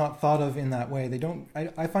not thought of in that way. They don't.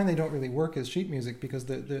 I find they don't really work as sheet music, because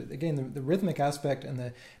the rhythmic aspect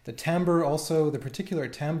and the timbre, also the particular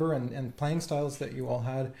timbre and playing styles that you all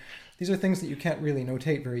had, these are things that you can't really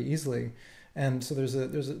notate very easily. And so there's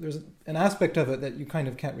an aspect of it that you kind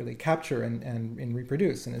of can't really capture and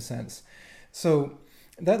reproduce in a sense. So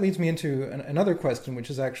that leads me into another question, which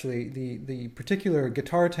is actually the particular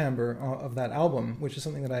guitar timbre of that album, which is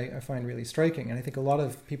something that I find really striking. And I think a lot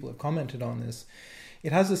of people have commented on this.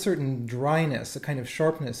 It has a certain dryness, a kind of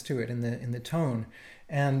sharpness to it in the tone.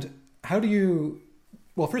 And how do you...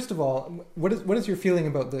 Well, first of all, what is your feeling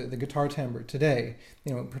about the guitar timbre today?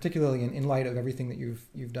 Particularly in light of everything that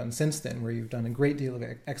you've done since then, where you've done a great deal of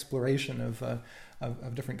exploration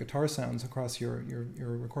of different guitar sounds across your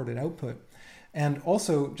recorded output, and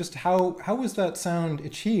also just how was that sound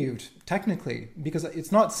achieved technically? Because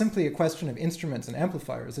it's not simply a question of instruments and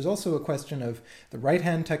amplifiers. There's also a question of the right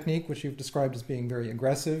hand technique, which you've described as being very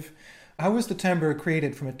aggressive. How was the timbre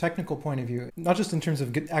created from a technical point of view, not just in terms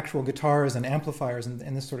of actual guitars and amplifiers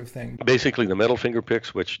and this sort of thing? Basically, the metal finger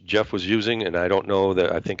picks, which Jeff was using, and I don't know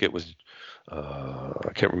that, I think it was,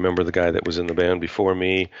 I can't remember the guy that was in the band before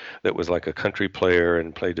me that was like a country player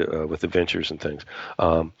and played with Adventures and things.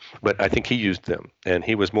 But I think he used them, and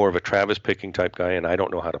he was more of a Travis picking type guy, and I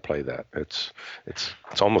don't know how to play that. It's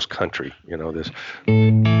almost country, this,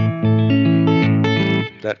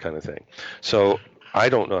 that kind of thing. So I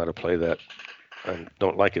don't know how to play that. I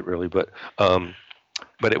don't like it really, but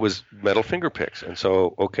it was metal finger picks. And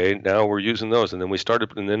so, okay, now we're using those. And then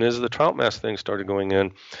and then as the Trout Mask thing started going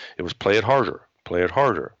in, it was play it harder.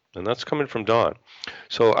 And that's coming from Don.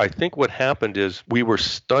 So I think what happened is we were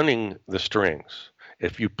stunning the strings.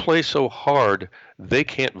 If you play so hard, they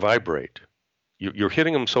can't vibrate. You're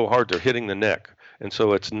hitting them so hard, they're hitting the neck. And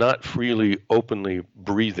so it's not freely, openly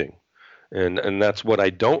breathing. And that's what I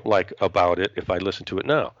don't like about it if I listen to it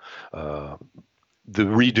now. The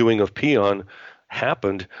redoing of Peon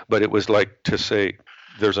happened, but it was like to say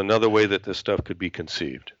there's another way that this stuff could be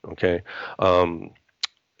conceived, okay? And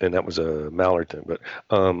that was a Mallard thing. But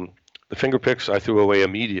the finger picks I threw away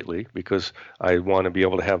immediately because I want to be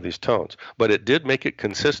able to have these tones. But it did make it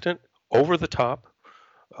consistent, over the top.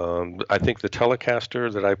 I think the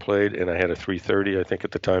Telecaster that I played, and I had a 330, I think,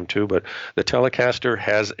 at the time too, but the Telecaster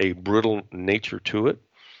has a brittle nature to it,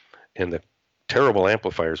 and the terrible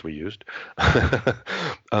amplifiers we used.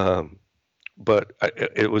 But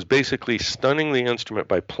it was basically stunning the instrument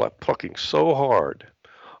by plucking so hard.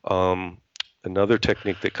 Another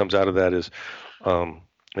technique that comes out of that is,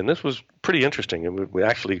 and this was pretty interesting, and we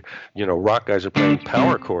actually, rock guys are playing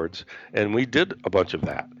power chords, and we did a bunch of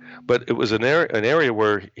that. But it was an area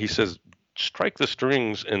where he says, strike the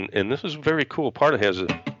strings, and this is a very cool part of it, has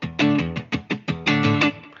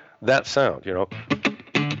that sound,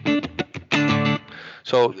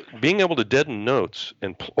 So being able to deaden notes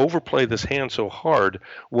and overplay this hand so hard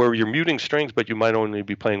where you're muting strings, but you might only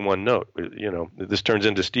be playing one note, this turns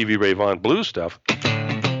into Stevie Ray Vaughan blues stuff.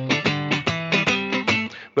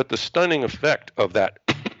 But the stunning effect of that,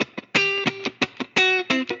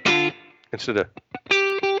 instead of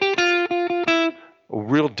a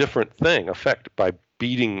real different thing, effect by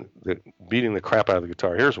beating the crap out of the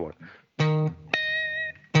guitar. Here's one.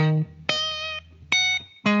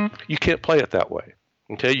 You can't play it that way.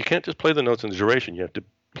 Okay, you can't just play the notes in the duration. You have to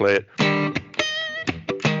play it.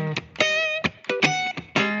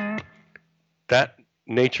 That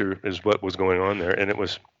nature is what was going on there, and it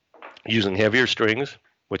was using heavier strings,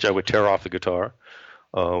 which I would tear off the guitar.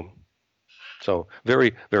 So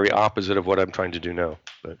very, very opposite of what I'm trying to do now.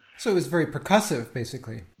 But so it was very percussive,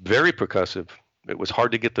 basically. Very percussive. It was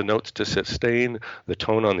hard to get the notes to sustain the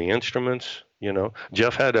tone on the instruments.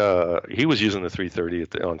 Jeff had he was using the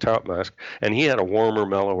 330 on Trout Mask, and he had a warmer,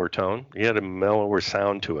 mellower tone. He had a mellower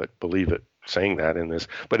sound to it, believe it, saying that in this.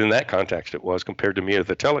 But in that context it was, compared to me at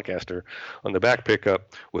the Telecaster on the back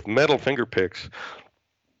pickup with metal finger picks,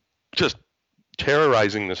 just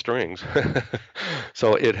terrorizing the strings.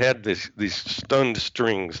 So it had these stunned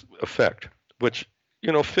strings effect, which,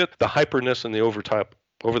 fit the hyperness and the over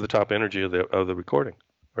the top energy of the recording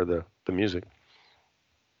or the music.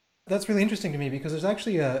 That's really interesting to me because there's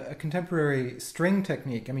actually a contemporary string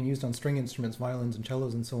technique, used on string instruments, violins and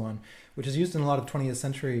cellos and so on, which is used in a lot of 20th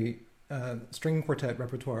century string quartet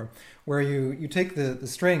repertoire, where you take the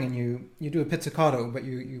string and you do a pizzicato, but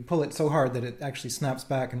you pull it so hard that it actually snaps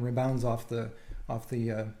back and rebounds off the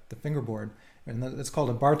fingerboard. And it's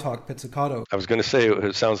called a Bartók pizzicato. I was going to say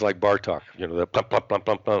it sounds like Bartók, the plump, plump, plump,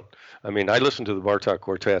 plump, plump. I listen to the Bartók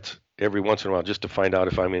quartets every once in a while just to find out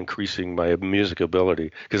if I'm increasing my music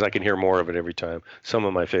ability, because I can hear more of it every time. Some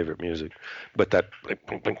of my favorite music. But that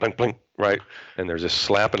blink, blink, blink, blink, right? And there's this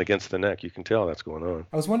slapping against the neck. You can tell that's going on.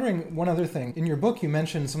 I was wondering one other thing. In your book, you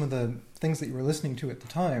mentioned some of the things that you were listening to at the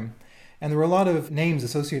time, and there were a lot of names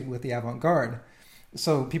associated with the avant-garde.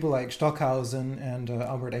 So people like Stockhausen and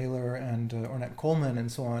Albert Ehler and Ornette Coleman and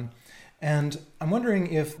so on. And I'm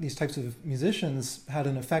wondering if these types of musicians had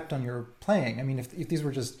an effect on your playing. If these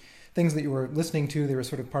were just things that you were listening to, they were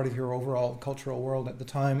sort of part of your overall cultural world at the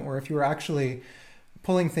time, or if you were actually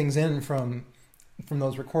pulling things in from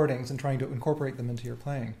those recordings and trying to incorporate them into your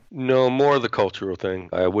playing. No, more the cultural thing.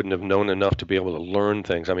 I wouldn't have known enough to be able to learn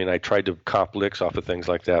things. I tried to cop licks off of things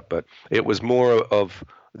like that, but it was more of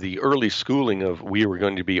the early schooling of we were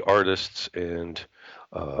going to be artists, and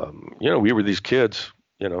we were these kids,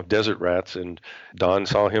 desert rats, and Don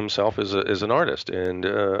saw himself as an artist, and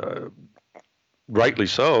rightly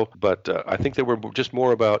so. But I think they were just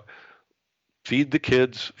more about feed the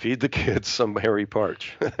kids some Harry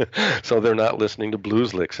Parch, so they're not listening to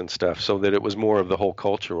blues licks and stuff. So that it was more of the whole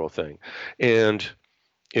cultural thing. And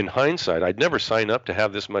in hindsight, I'd never sign up to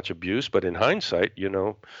have this much abuse, but in hindsight,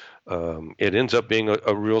 it ends up being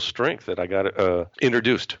a real strength that I got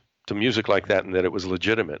introduced to music like that, and that it was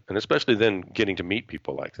legitimate, and especially then getting to meet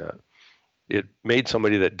people like that. It made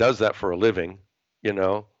somebody that does that for a living,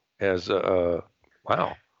 as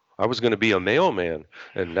wow, I was going to be a mailman,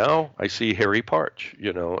 and now I see Harry Parch,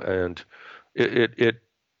 and it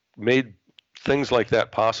made things like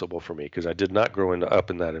that possible for me, because I did not grow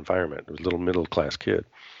up in that environment. I was a little middle class kid,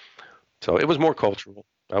 so it was more cultural.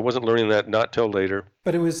 I wasn't learning that not till later.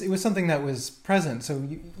 But it was something that was present. So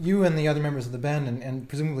you and the other members of the band, and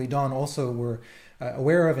presumably Don also, were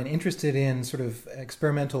aware of and interested in sort of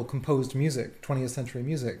experimental composed music, 20th century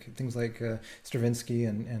music, things like Stravinsky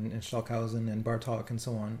and Stockhausen and Bartók and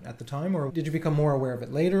so on at the time? Or did you become more aware of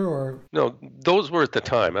it later? Or No, those were at the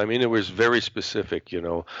time. I mean, it was very specific,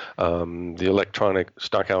 the electronic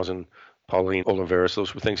Stockhausen, Pauline Oliveros,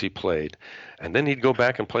 those were things he played. And then he'd go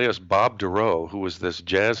back and play us Bob Dorough, who was this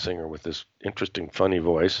jazz singer with this interesting, funny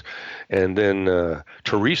voice. And then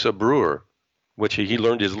Teresa Brewer, which he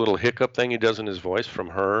learned his little hiccup thing he does in his voice from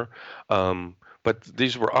her. But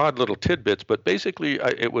these were odd little tidbits. But basically,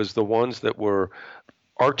 it was the ones that were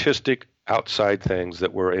artistic, outside things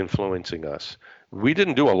that were influencing us. We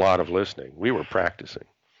didn't do a lot of listening. We were practicing.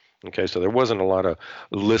 Okay, so there wasn't a lot of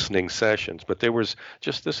listening sessions, but there was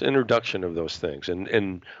just this introduction of those things.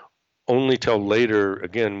 And only till later,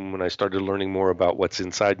 again, when I started learning more about what's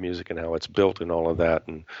inside music and how it's built and all of that,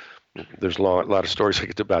 and there's a lot of stories I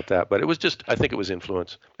get about that, but it was just, I think it was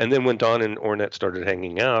influence. And then when Don and Ornette started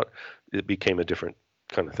hanging out, it became a different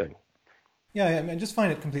kind of thing. Yeah, I just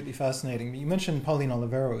find it completely fascinating. You mentioned Pauline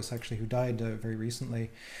Oliveros, actually, who died very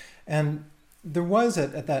recently. And there was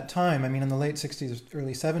at that time, I mean, in the late 60s,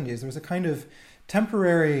 early 70s, there was a kind of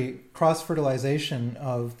temporary cross-fertilization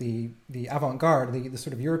of the avant-garde, the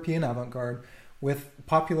sort of European avant-garde, with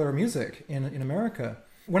popular music in America.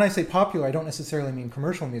 When I say popular, I don't necessarily mean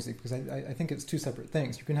commercial music, because I think it's two separate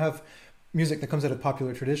things. You can have music that comes out of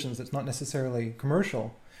popular traditions that's not necessarily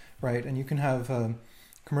commercial, right? And you can have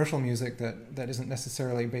commercial music that isn't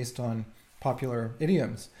necessarily based on popular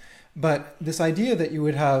idioms. But this idea that you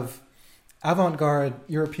would have avant-garde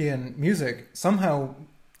European music somehow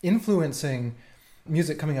influencing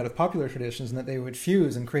music coming out of popular traditions, and that they would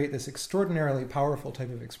fuse and create this extraordinarily powerful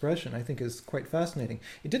type of expression, I think is quite fascinating.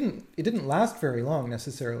 It didn't last very long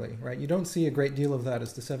necessarily, right? You don't see a great deal of that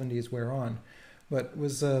as the 70s wear on. But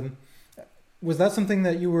was that something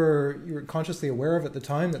that you were consciously aware of at the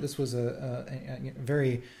time, that this was a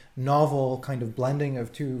very novel kind of blending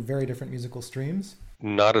of two very different musical streams?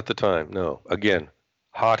 Not at the time, no. Again,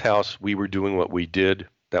 Hot House, we were doing what we did.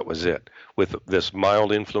 That was it, with this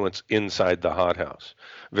mild influence inside the Hot House.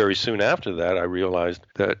 Very soon after that, I realized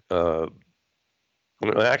that,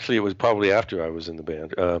 actually, it was probably after I was in the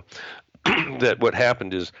band, that what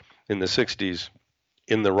happened is in the 60s,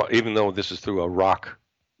 even though this is through a rock,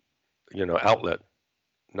 outlet,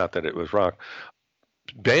 not that it was rock,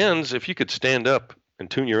 bands, if you could stand up and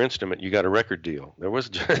tune your instrument, you got a record deal. There was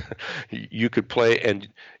you could play, and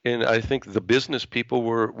I think the business people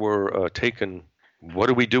were taken. What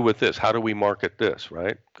do we do with this? How do we market this,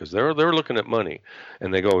 right? Because they're looking at money,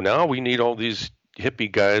 and they go, now we need all these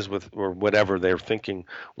hippie guys or whatever they're thinking,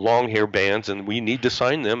 long hair bands, and we need to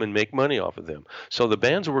sign them and make money off of them. So the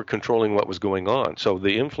bands were controlling what was going on. So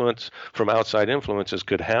the influence from outside influences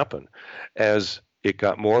could happen as it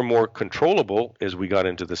got more and more controllable as we got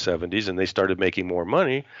into the 70s and they started making more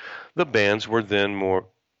money. The bands were then more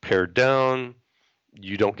pared down.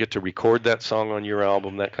 You don't get to record that song on your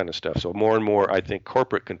album, that kind of stuff. So more and more, I think,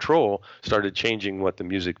 corporate control started changing what the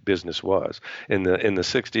music business was. In the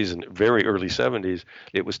 60s and very early 70s,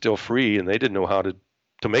 it was still free, and they didn't know how to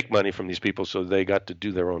make money from these people, so they got to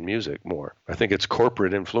do their own music more. I think it's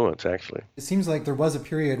corporate influence, actually. It seems like there was a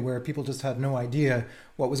period where people just had no idea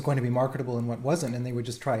what was going to be marketable and what wasn't, and they would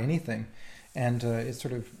just try anything. And it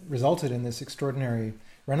sort of resulted in this extraordinary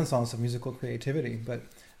renaissance of musical creativity. But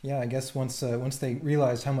yeah, I guess once they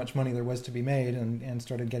realized how much money there was to be made and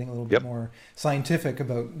started getting a little bit more scientific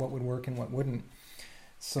about what would work and what wouldn't.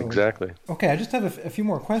 So, exactly. Okay, I just have a few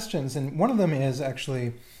more questions, and one of them is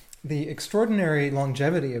actually the extraordinary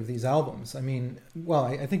longevity of these albums. I mean, well,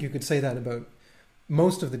 I think you could say that about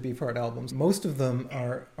most of the Beefheart albums. Most of them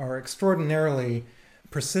are extraordinarily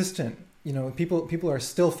persistent. You know, people are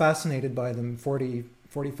still fascinated by them 40,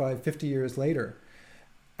 45, 50 years later.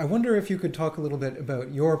 I wonder if you could talk a little bit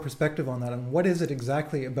about your perspective on that, and what is it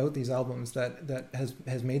exactly about these albums that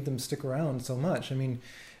has made them stick around so much? I mean,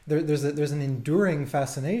 there's an enduring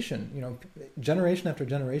fascination. You know, generation after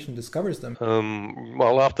generation discovers them.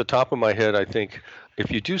 Well, off the top of my head, I think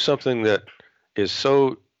if you do something that is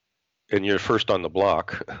so, and you're first on the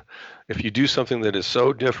block, if you do something that is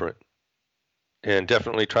so different, and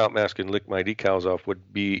definitely Trout Mask and Lick My Decals Off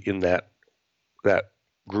would be in that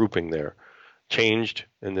grouping there. Changed,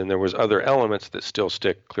 and then there was other elements that still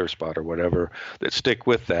stick, Clear Spot or whatever, that stick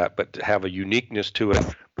with that, but have a uniqueness to it.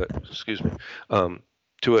 But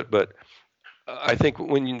to it. But I think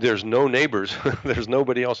when there's no neighbors, there's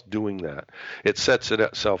nobody else doing that. It sets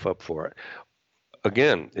itself up for it.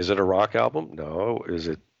 Again, is it a rock album? No. Is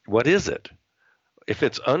it? What is it? If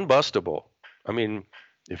it's unbustable, I mean,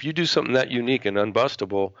 if you do something that unique and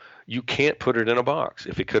unbustable, you can't put it in a box.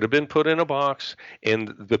 If it could have been put in a box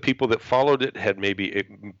and the people that followed it had maybe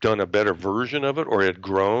done a better version of it or had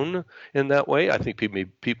grown in that way, I think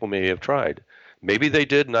people may have tried. Maybe they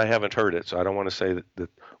did and I haven't heard it, so I don't want to say that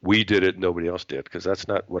we did it and nobody else did, because that's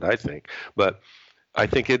not what I think. But I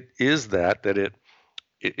think it is that it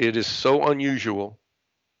is so unusual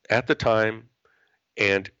at the time,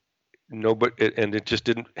 and it just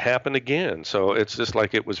didn't happen again. So it's just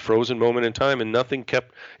like it was frozen moment in time, and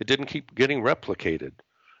it didn't keep getting replicated.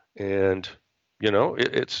 And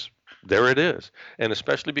it's there it is, and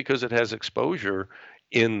especially because it has exposure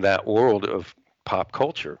in that world of pop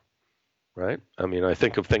culture, right? I mean, I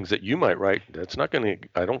think of things that you might write. That's not going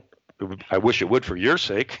to. I wish it would for your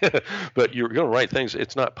sake, but you're going to write things.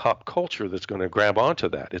 It's not pop culture that's going to grab onto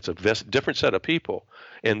that. It's a different set of people,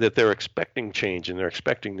 and that they're expecting change and they're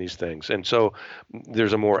expecting these things. And so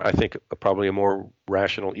there's probably a more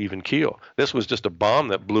rational, even keel. This was just a bomb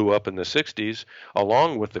that blew up in the 60s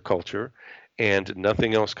along with the culture, and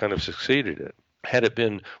nothing else kind of succeeded it. Had it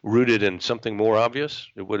been rooted in something more obvious,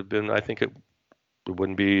 it would have been, I think it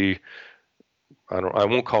wouldn't be, I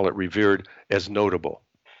won't call it revered, as notable.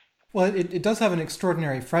 Well, it does have an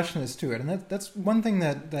extraordinary freshness to it, and that's one thing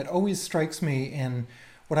that always strikes me in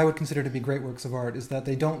what I would consider to be great works of art, is that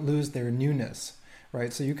they don't lose their newness,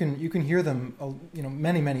 right? So you can hear them,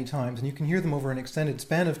 many times, and you can hear them over an extended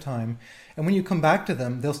span of time, and when you come back to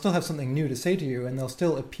them, they'll still have something new to say to you, and they'll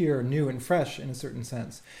still appear new and fresh in a certain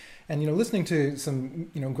sense. And listening to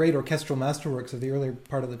some great orchestral masterworks of the earlier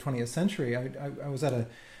part of the 20th century, I was at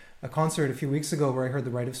a concert a few weeks ago where I heard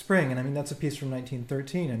The Rite of Spring, and I mean that's a piece from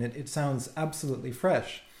 1913, and it sounds absolutely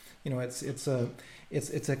fresh.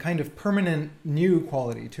 It's a kind of permanent new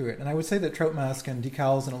quality to it, and I would say that Trout Mask and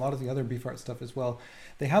Decals and a lot of the other beef art stuff as well,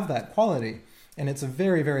 they have that quality, and it's a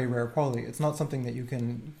very, very rare quality. It's not something that you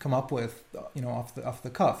can come up with off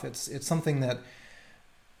the cuff. It's something that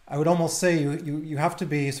I would almost say you have to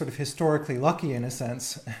be sort of historically lucky in a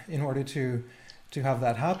sense in order to have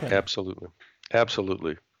that happen.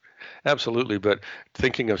 Absolutely, but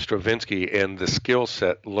thinking of Stravinsky and the skill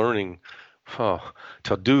set, learning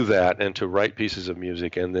to do that and to write pieces of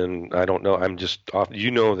music, and then I don't know, I'm just off.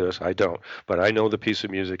 This, I don't, but I know the piece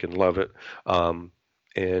of music and love it.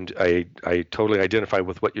 And I totally identify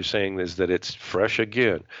with what you're saying, is that it's fresh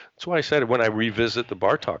again. That's why I said when I revisit the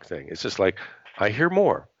Bartók thing, it's just like I hear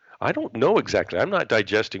more. I don't know exactly. I'm not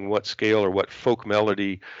digesting what scale or what folk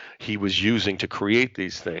melody he was using to create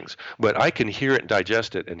these things, but I can hear it and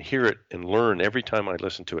digest it and hear it and learn every time I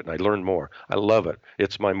listen to it, and I learn more. I love it.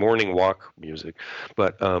 It's my morning walk music,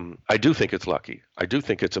 but I do think it's lucky. I do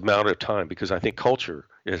think it's amount of time, because I think culture,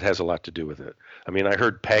 it has a lot to do with it. I mean, I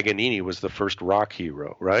heard Paganini was the first rock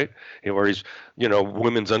hero, right? Where he's,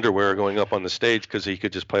 women's underwear going up on the stage because he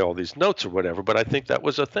could just play all these notes or whatever, but I think that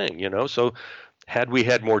was a thing, so had we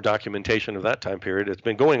had more documentation of that time period, it's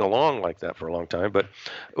been going along like that for a long time. But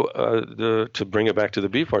to bring it back to the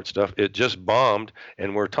beef art stuff, it just bombed,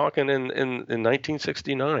 and we're talking in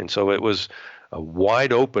 1969. So it was a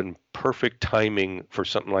wide open, perfect timing for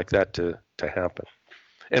something like that to happen.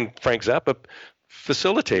 And Frank Zappa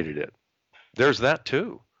facilitated it. There's that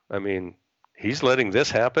too. I mean, he's letting this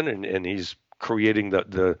happen, and he's creating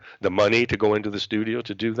the money to go into the studio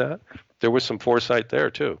to do that. There was some foresight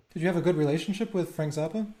there too. Did you have a good relationship with Frank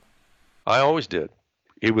Zappa? I always did.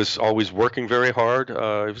 He was always working very hard. It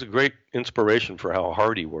was a great inspiration for how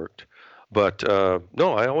hard he worked. But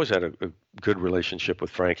no, I always had a good relationship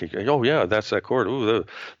with Frank. Oh yeah, that's that chord. Ooh,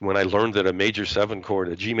 when I learned that a major 7 chord,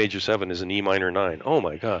 a G major 7 is an E minor 9. Oh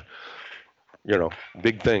my God.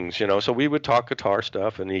 Big things, So we would talk guitar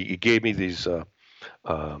stuff, and he gave me these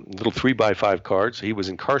little 3x5 cards. He was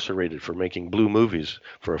incarcerated for making blue movies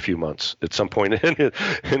for a few months at some point in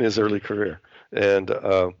his early career, and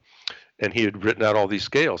he had written out all these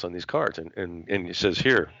scales on these cards, and he says,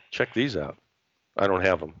 "Here, check these out." I don't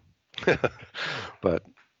have them, but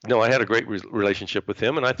no, I had a great relationship with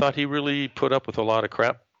him, and I thought he really put up with a lot of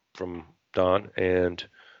crap from Don and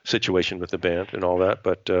situation with the band and all that.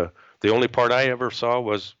 But the only part I ever saw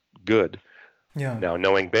was good. Yeah. Now,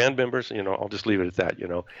 knowing band members, I'll just leave it at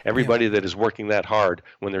that. Everybody that is working that hard,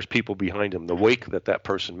 when there's people behind them, the wake that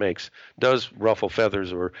person makes does ruffle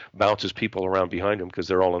feathers or bounces people around behind them because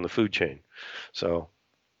they're all in the food chain. So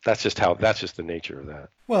that's just the nature of that.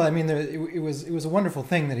 Well, I mean, it was a wonderful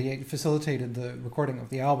thing that he facilitated the recording of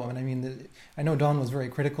the album, and I mean, I know Don was very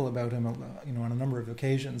critical about him, on a number of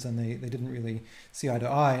occasions, and they didn't really see eye to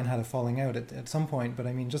eye and had a falling out at some point. But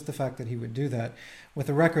I mean, just the fact that he would do that with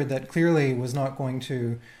a record that clearly was not going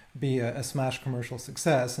to be a smash commercial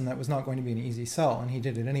success, and that was not going to be an easy sell, and he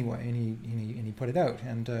did it anyway, and he put it out,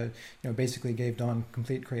 and basically gave Don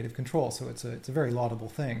complete creative control. So it's a very laudable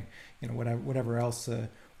thing, whatever else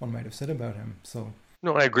one might have said about him. So.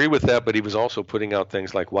 No, I agree with that, but he was also putting out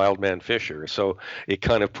things like Wildman Fisher, so it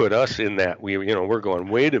kind of put us in that we're going,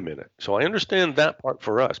 wait a minute. So I understand that part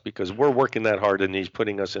for us because we're working that hard, and he's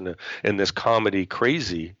putting us in this comedy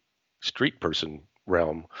crazy street person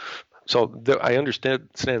realm. So I understand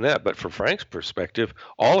that, but from Frank's perspective,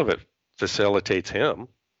 all of it facilitates him.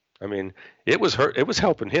 I mean, it was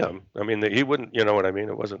helping him. I mean, he wouldn't, you know what I mean?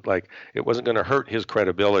 It wasn't going to hurt his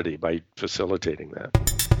credibility by facilitating that.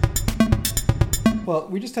 Well,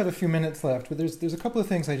 we just have a few minutes left, but there's a couple of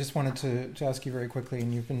things I just wanted to ask you very quickly,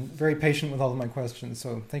 and you've been very patient with all of my questions,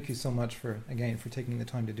 so thank you so much for taking the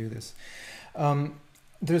time to do this.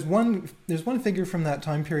 There's one figure from that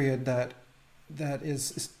time period that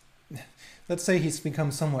is, let's say he's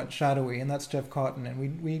become somewhat shadowy, and that's Jeff Cotton,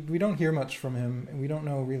 and we don't hear much from him, and we don't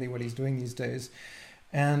know really what he's doing these days.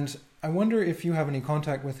 And I wonder if you have any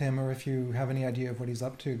contact with him, or if you have any idea of what he's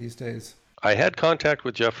up to these days. I had contact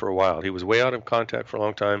with Jeff for a while. He was way out of contact for a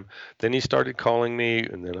long time. Then he started calling me,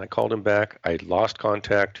 and then I called him back. I lost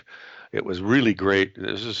contact. It was really great.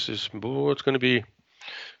 This is it's going to be,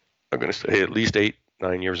 I'm going to say, at least 8-9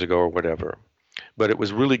 years ago or whatever. But it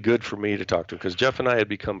was really good for me to talk to him because Jeff and I had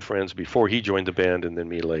become friends before he joined the band and then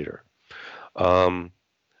me later.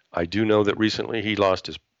 I do know that recently he lost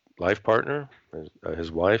his life partner,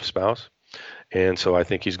 his wife, spouse. And so I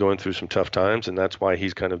think he's going through some tough times, and that's why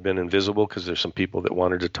he's kind of been invisible because there's some people that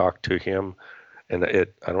wanted to talk to him. And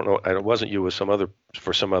I don't know, it wasn't you, it was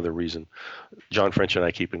for some other reason. John French and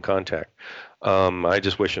I keep in contact. I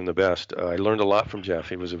just wish him the best. I learned a lot from Jeff.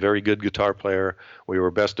 He was a very good guitar player. We were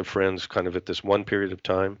best of friends kind of at this one period of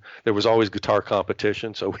time. There was always guitar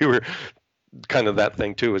competition, so we were kind of that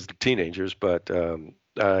thing too as teenagers, but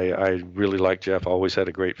I really liked Jeff. Always had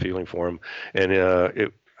a great feeling for him.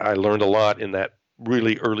 And I learned a lot in that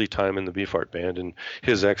really early time in the Beefheart band, and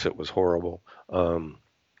his exit was horrible.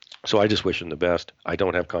 So I just wish him the best. I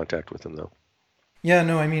don't have contact with him though. Yeah,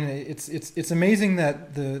 no, I mean it's amazing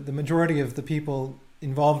that the majority of the people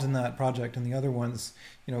involved in that project and the other ones,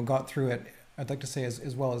 got through it. I'd like to say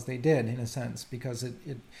as well as they did in a sense, because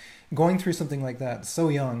it going through something like that so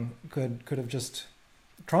young could have just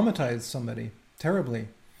traumatized somebody terribly.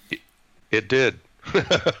 It did.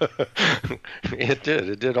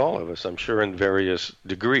 It did all of us, I'm sure, in various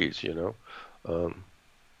degrees.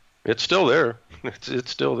 It's still there.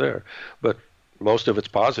 It's still there, but most of it's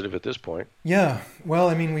positive at this point. Yeah, well,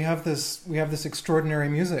 I mean, we have this extraordinary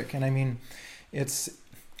music, and I mean, it's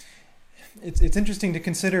interesting to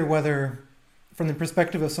consider whether, from the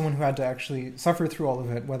perspective of someone who had to actually suffer through all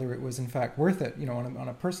of it, whether it was in fact worth it, on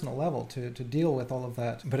a personal level to deal with all of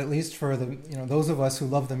that. But at least for the those of us who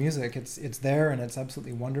love the music, it's there, and it's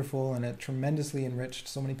absolutely wonderful, and it tremendously enriched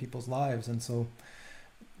so many people's lives. And so,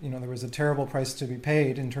 there was a terrible price to be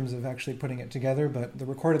paid in terms of actually putting it together, but the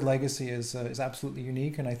recorded legacy is absolutely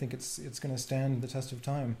unique, and I think it's going to stand the test of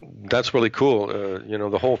time. That's really cool.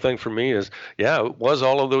 The whole thing for me is, it was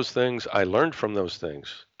all of those things. I learned from those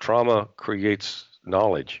things. Trauma creates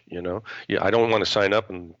knowledge, I don't want to sign up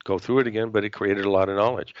and go through it again, but it created a lot of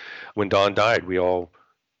knowledge. When Don died, we all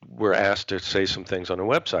were asked to say some things on a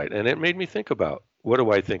website, and it made me think about, what do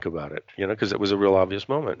I think about it? Because it was a real obvious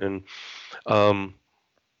moment. And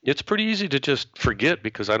it's pretty easy to just forget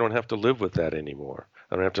because I don't have to live with that anymore.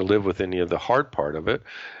 I don't have to live with any of the hard part of it.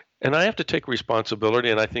 And I have to take responsibility,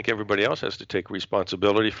 and I think everybody else has to take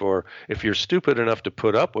responsibility for, if you're stupid enough to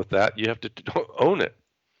put up with that, you have to own it,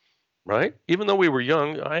 right? Even though we were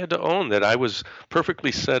young, I had to own that I was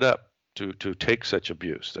perfectly set up to take such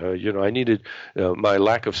abuse. I needed, my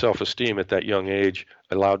lack of self-esteem at that young age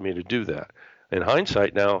allowed me to do that. In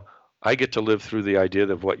hindsight now, I get to live through the idea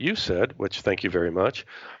of what you said, which thank you very much.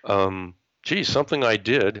 Something I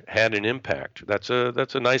did had an impact. That's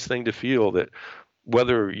a nice thing to feel, that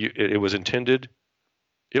whether it was intended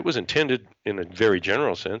in a very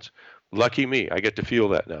general sense, lucky me, I get to feel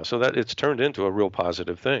that now. So that it's turned into a real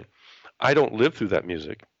positive thing. I don't live through that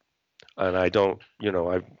music, and I don't,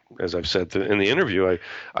 as I've said in the interview,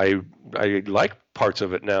 I like parts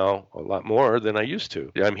of it now a lot more than I used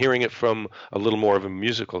to. I'm hearing it from a little more of a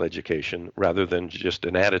musical education rather than just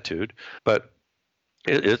an attitude. But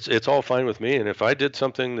it's all fine with me. And if I did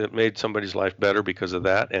something that made somebody's life better because of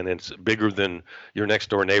that, and it's bigger than your next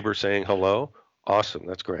door neighbor saying hello, awesome.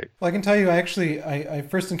 That's great. Well, I can tell you, I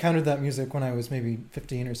first encountered that music when I was maybe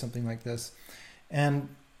 15 or something like this. And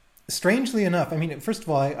strangely enough, I mean, first of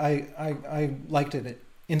all, I liked it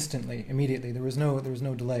instantly, immediately. There was no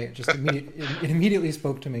delay. It just it immediately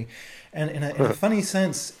spoke to me. And in a funny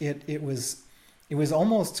sense, it was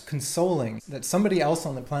almost consoling that somebody else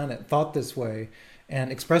on the planet thought this way and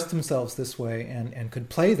expressed themselves this way and could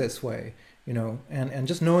play this way, and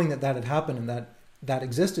just knowing that had happened and that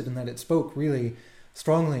existed and that it spoke really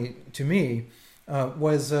strongly to me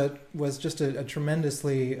was just a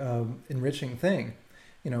tremendously enriching thing,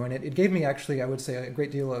 and it gave me actually, I would say, a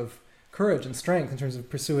great deal of courage and strength in terms of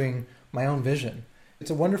pursuing my own vision.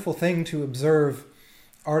 It's a wonderful thing to observe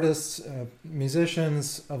artists,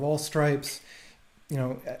 musicians of all stripes.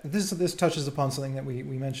 This touches upon something that we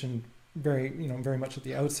mentioned very much at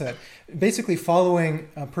the outset. Basically, following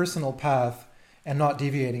a personal path and not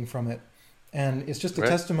deviating from it, and it's just a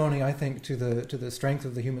testimony, I think, to the strength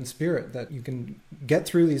of the human spirit, that you can get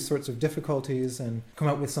through these sorts of difficulties and come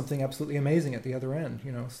out with something absolutely amazing at the other end.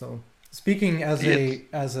 So, speaking as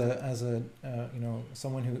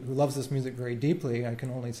someone who loves this music very deeply, I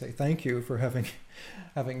can only say thank you for having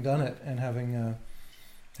done it and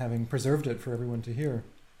having preserved it for everyone to hear.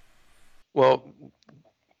 Well,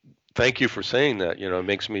 thank you for saying that. It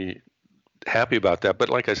makes me happy about that. But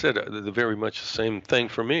like I said, the very much the same thing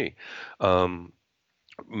for me.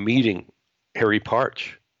 Meeting Harry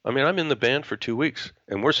Parch. I mean, I'm in the band for 2 weeks,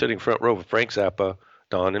 and we're sitting front row with Frank Zappa,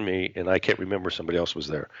 Don, and me, and I can't remember somebody else was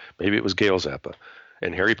there. Maybe it was Gail Zappa.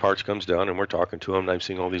 And Harry Parch comes down, and we're talking to him, and I'm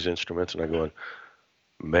seeing all these instruments, and I'm going,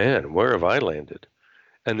 man, where have I landed?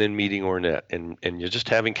 And then meeting Ornette, and you're just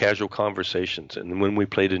having casual conversations. And when we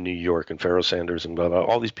played in New York, and Pharoah Sanders and blah, blah,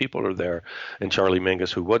 all these people are there, and Charlie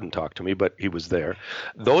Mingus, who wouldn't talk to me, but he was there.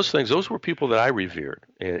 Those were people that I revered,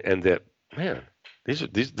 and that, man, this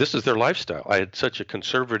is their lifestyle. I had such a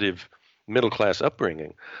conservative middle class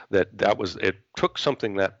upbringing that it took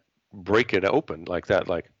something that break it open like that.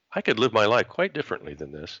 Like, I could live my life quite differently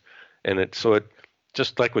than this, and it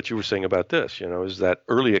just like what you were saying about this, is that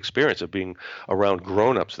early experience of being around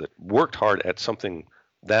grown-ups that worked hard at something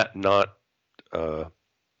that not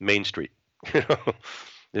Main Street.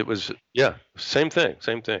 It was, same thing.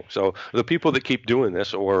 So the people that keep doing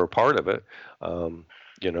this or are part of it,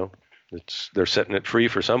 they're setting it free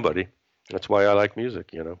for somebody. That's why I like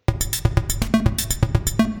music,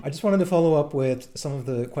 I just wanted to follow up with some of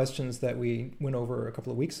the questions that we went over a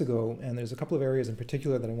couple of weeks ago, and there's a couple of areas in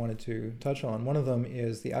particular that I wanted to touch on. One of them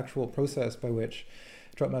is the actual process by which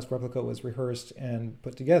Trout Mask Replica was rehearsed and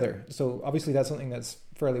put together. So obviously that's something that's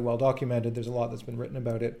fairly well documented. There's a lot that's been written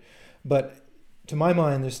about it. But to my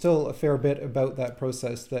mind, there's still a fair bit about that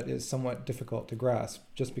process that is somewhat difficult to grasp,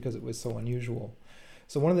 just because it was so unusual.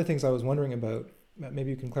 So one of the things I was wondering about, maybe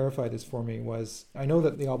you can clarify this for me, was I know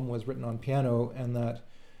that the album was written on piano and that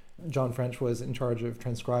John French was in charge of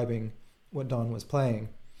transcribing what Don was playing.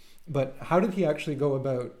 But how did he actually go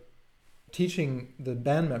about teaching the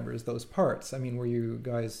band members those parts? I mean, were you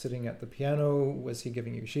guys sitting at the piano? Was he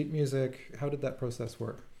giving you sheet music? How did that process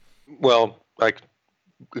work? Well, I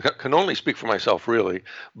can only speak for myself, really,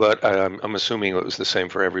 but I'm assuming it was the same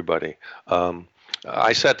for everybody.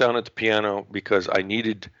 I sat down at the piano because I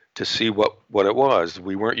needed to see what it was.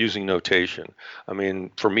 We weren't using notation. I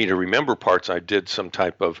mean, for me to remember parts, I did some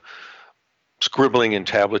type of scribbling in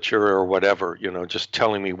tablature or whatever, just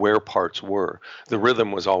telling me where parts were. The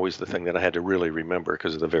rhythm was always the thing that I had to really remember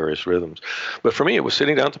because of the various rhythms. But for me, it was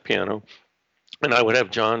sitting down at the piano, and I would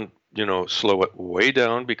have John, slow it way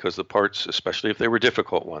down, because the parts, especially if they were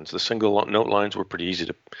difficult ones, the single note lines were pretty easy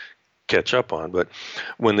to catch up on. But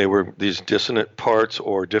when they were these dissonant parts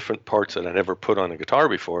or different parts that I never put on a guitar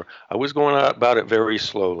before, I was going about it very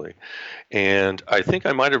slowly. And I think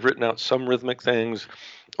I might have written out some rhythmic things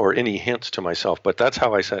or any hints to myself, but that's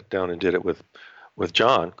how I sat down and did it with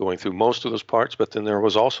John, going through most of those parts. But then there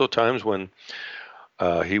was also times when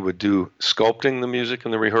he would do sculpting the music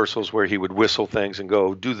in the rehearsals, where he would whistle things and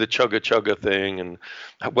go do the chugga chugga thing and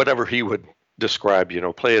whatever he would describe,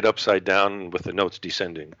 play it upside down with the notes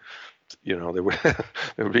descending. there would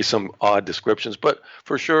there would be some odd descriptions, but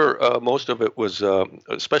for sure, most of it was,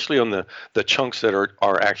 especially on the chunks that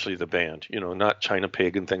are actually the band, not China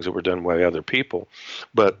Pig and things that were done by other people,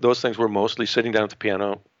 but those things were mostly sitting down at the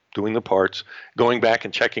piano, doing the parts, going back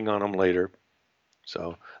and checking on them later.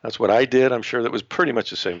 So that's what I did. I'm sure that was pretty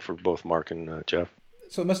much the same for both Mark and Jeff.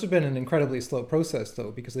 So it must have been an incredibly slow process,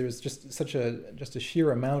 though, because there was just such a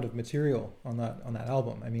sheer amount of material on that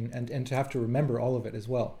album. I mean, and to have to remember all of it as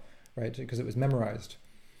well, right? Because it was memorized.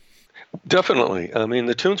 Definitely. I mean,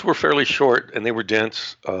 the tunes were fairly short and they were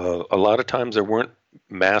dense. A lot of times there weren't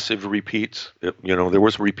massive repeats. There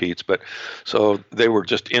was repeats, but so they were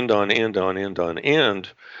just end on end on end on end.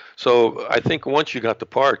 So I think once you got the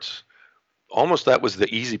parts, almost that was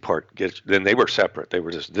the easy part. Then they were separate. They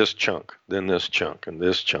were just this chunk, then this chunk, and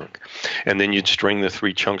this chunk. And then you'd string the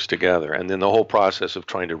three chunks together. And then the whole process of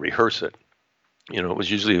trying to rehearse it, it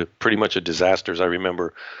was usually pretty much a disaster, as I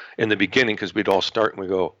remember in the beginning, because we'd all start and we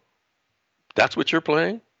go, that's what you're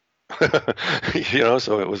playing?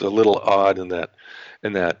 So it was a little odd in that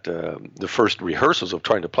the first rehearsals of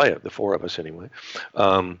trying to play it, the four of us anyway.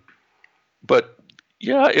 But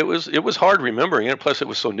yeah, it was hard remembering it. Plus, it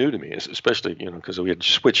was so new to me, especially because we had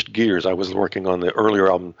switched gears. I was working on the earlier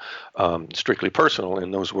album, Strictly Personal,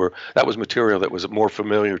 and that was material that was more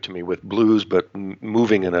familiar to me with blues, but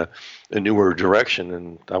moving in a newer direction.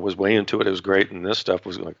 And I was way into it. It was great, and this stuff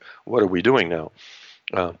was like, what are we doing now?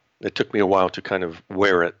 It took me a while to kind of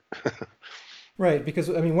wear it. Right, because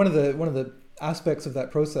I mean, one of the aspects of that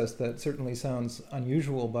process that certainly sounds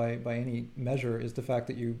unusual by any measure is the fact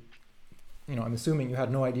that I'm assuming you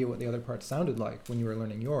had no idea what the other parts sounded like when you were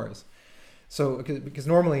learning yours. So, because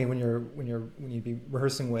normally when you'd be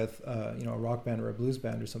rehearsing with a rock band or a blues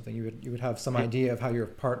band or something, you would have some idea of how your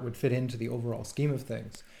part would fit into the overall scheme of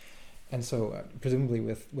things. And so, presumably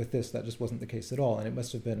with this, that just wasn't the case at all, and it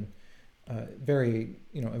must have been a very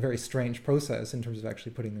strange process in terms of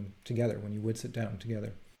actually putting them together when you would sit down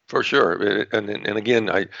together. For sure, and again,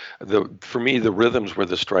 for me the rhythms were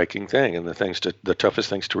the striking thing, and the toughest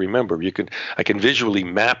things to remember. I can visually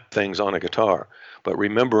map things on a guitar, but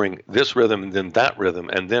remembering this rhythm and then that rhythm,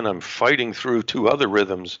 and then I'm fighting through two other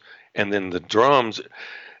rhythms, and then the drums,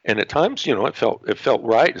 and at times it felt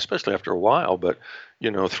right, especially after a while. But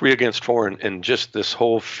 3 against 4 and just this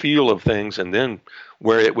whole feel of things, and then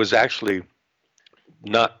where it was actually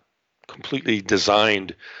not completely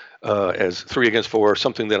designed as 3 against 4,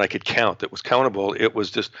 something that I could count, that was countable. It was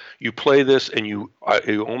just, you play this and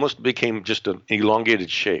it almost became just an elongated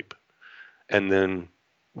shape. And then,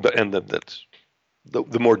 that's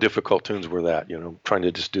the more difficult tunes were that, trying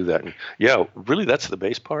to just do that. And yeah, really, that's the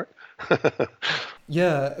bass part.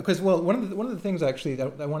 Yeah, because one of the things actually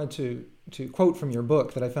that I wanted to quote from your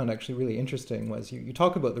book that I found actually really interesting was you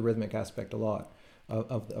talk about the rhythmic aspect a lot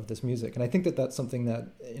of this music, and I think that's something that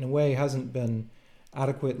in a way hasn't been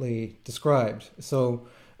adequately described. So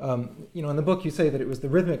in the book you say that it was the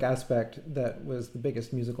rhythmic aspect that was the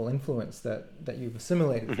biggest musical influence that you've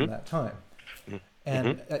assimilated from that time.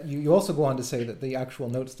 And you also go on to say that the actual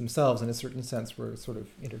notes themselves in a certain sense were sort of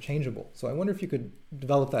interchangeable. So I wonder if you could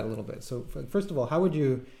develop that a little bit. So first of all, how would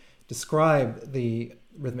you describe the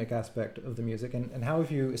rhythmic aspect of the music, and how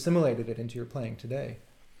have you assimilated it into your playing today?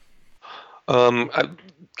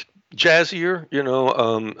 Jazzier,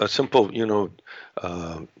 a simple, dun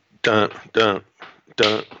dun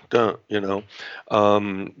dun dun,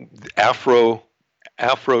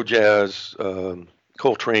 Afro jazz,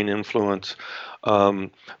 Coltrane influence.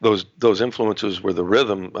 Those influences were the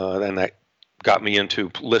rhythm, and that got me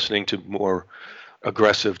into listening to more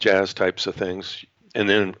aggressive jazz types of things, and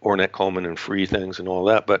then Ornette Coleman and free things and all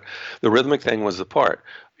that. But the rhythmic thing was the part.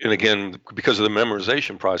 And again, because of the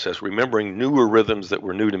memorization process, remembering newer rhythms that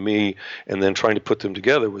were new to me and then trying to put them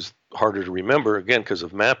together was harder to remember, again, because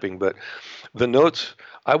of mapping. But the notes,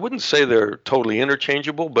 I wouldn't say they're totally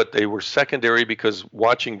interchangeable, but they were secondary, because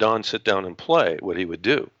watching Don sit down and play what he would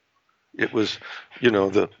do, it was,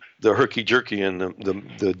 the herky-jerky and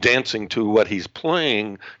the dancing to what he's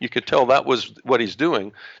playing. You could tell that was what he's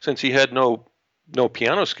doing, since he had no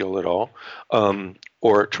piano skill at all,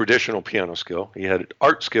 or traditional piano skill. He had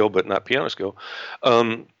art skill, but not piano skill.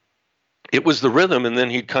 It was the rhythm, and then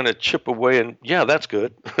he'd kind of chip away, and yeah, that's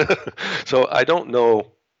good. So I don't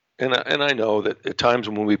know, and I know that at times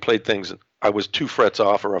when we played things, I was 2 frets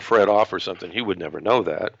off or a fret off or something. He would never know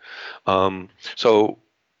that. So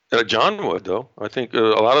John would, though. I think a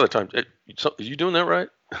lot of the time, are you doing that right?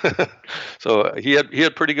 So he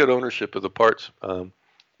had pretty good ownership of the parts.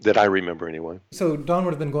 That I remember anyway. So Don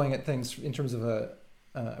would have been going at things in terms of a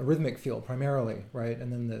rhythmic feel primarily, right?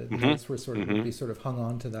 And then the notes were would be sort of hung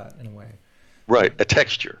on to that in a way. Right, a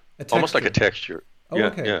texture. A Almost like a texture. texture. Oh, Yeah,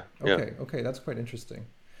 okay. yeah, yeah. Okay, that's quite interesting.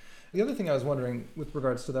 The other thing I was wondering with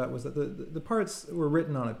regards to that was that the parts were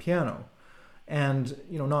written on a piano, and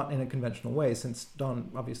not in a conventional way, since Don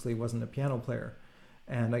obviously wasn't a piano player,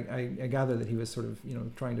 and I gather that he was sort of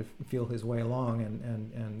trying to feel his way along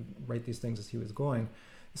and write these things as he was going.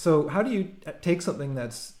 So how do you take something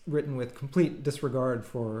that's written with complete disregard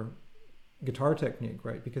for guitar technique,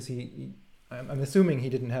 right? Because I'm assuming he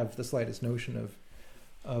didn't have the slightest notion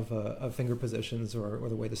of finger positions or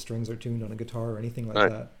the way the strings are tuned on a guitar or anything like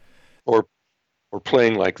that. Or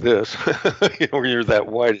playing like this, when you're that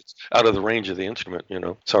wide, it's out of the range of the instrument.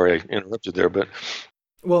 Sorry, I interrupted there, but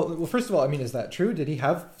well, first of all, I mean, is that true? Did he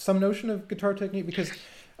have some notion of guitar technique? Because,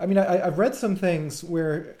 I mean, I've read some things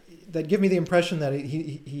that give me the impression that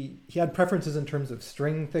he had preferences in terms of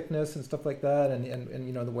string thickness and stuff like that,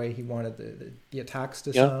 and the way he wanted the attacks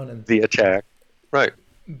to sound and the attack, right?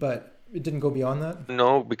 But it didn't go beyond that.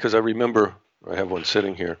 No, because I remember I have one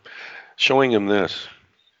sitting here, showing him this,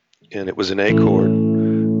 and it was an A chord,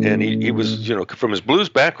 and he was from his blues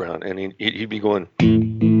background, and he'd be going.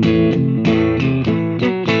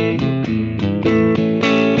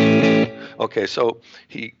 Okay, so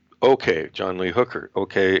John Lee Hooker,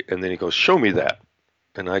 okay, and then he goes, show me that,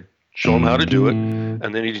 and I'd show him how to do it,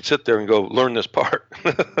 and then he'd sit there and go, learn this part.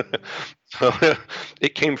 So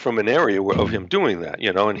it came from an area of him doing that,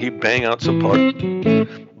 and he'd bang out some part.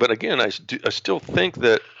 But again, I still think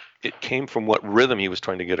that it came from what rhythm he was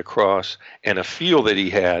trying to get across and a feel that he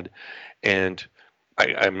had, and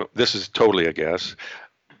this is totally a guess,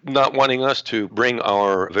 not wanting us to bring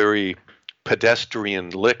our very pedestrian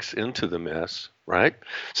licks into the mess, right?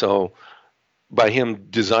 So by him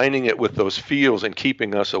designing it with those feels and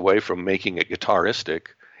keeping us away from making it guitaristic,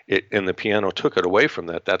 and the piano took it away from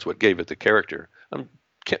that. That's what gave it the character.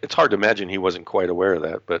 It's hard to imagine he wasn't quite aware of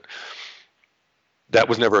that, but that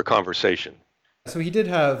was never a conversation. So he did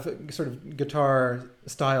have sort of guitar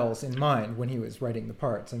styles in mind when he was writing the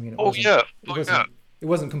parts. I mean, it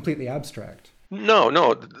wasn't completely abstract.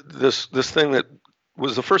 No. This thing that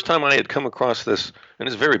was the first time I had come across this, and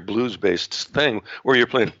it's a very blues-based thing where you're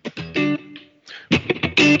playing.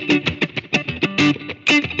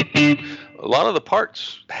 A lot of the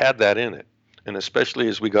parts had that in it, and especially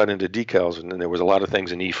as we got into decals, and then there was a lot of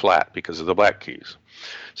things in E flat because of the black keys.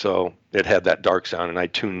 So it had that dark sound, and I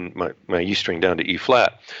tuned my E string down to E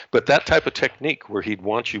flat. But that type of technique where he'd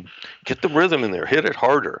want you get the rhythm in there, hit it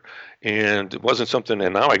harder, and it wasn't something.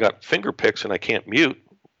 And now I got finger picks and I can't mute.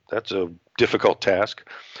 That's a difficult task.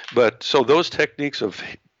 But so those techniques of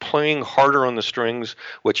playing harder on the strings,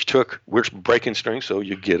 we're breaking strings, so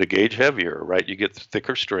you get a gauge heavier, right? You get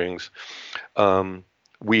thicker strings. I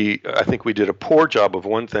think we did a poor job of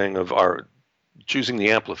one thing of our choosing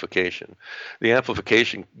the amplification. The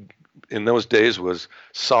amplification in those days was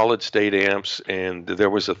solid state amps, and there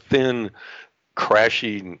was a thin,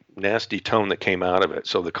 crashy, nasty tone that came out of it.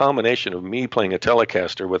 So the combination of me playing a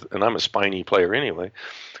Telecaster and I'm a spiny player anyway,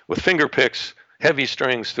 with finger picks, heavy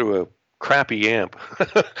strings through a crappy amp,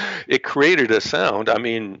 it created a sound. I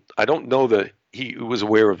mean, I don't know that he was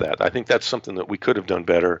aware of that. I think that's something that we could have done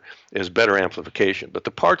better, is better amplification. But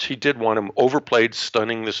the parts he did want him overplayed,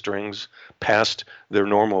 stunning the strings past their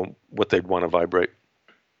normal, what they'd want to vibrate.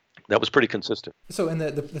 That was pretty consistent. So, and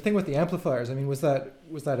the thing with the amplifiers, I mean, was that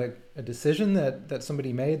a decision that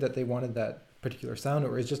somebody made that they wanted that particular sound,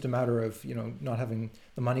 or is it just a matter of not having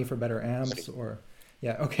the money for better amps, or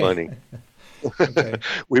okay. Money. Okay.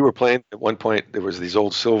 We were playing at one point. There was these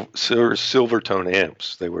old Silvertone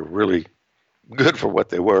amps. They were really good for what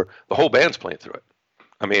they were. The whole band's playing through it.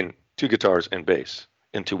 I mean, 2 guitars and bass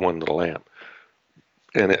into one little amp,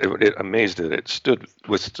 and it amazed that it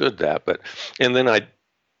withstood that. And then I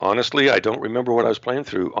don't remember what I was playing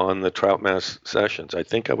through on the Trout Mass sessions. I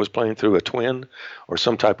think I was playing through a Twin or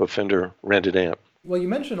some type of Fender rented amp. Well, you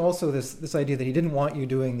mentioned also this idea that he didn't want you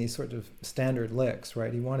doing these sort of standard licks,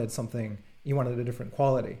 right? He wanted a different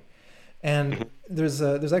quality. And there's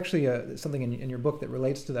actually something in your book that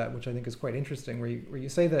relates to that, which I think is quite interesting, where you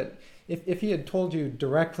say that if he had told you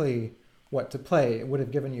directly what to play, it would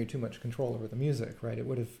have given you too much control over the music, right? It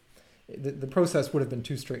would have, the process would have been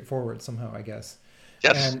too straightforward somehow, I guess.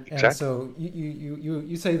 Yes, exactly. And so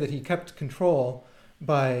you say that he kept control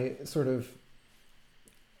by sort of,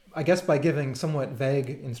 I guess, by giving somewhat vague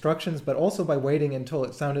instructions, but also by waiting until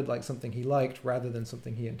it sounded like something he liked rather than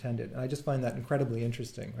something he intended. And I just find that incredibly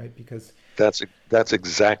interesting, right? Because that's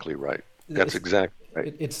exactly right. That's exactly.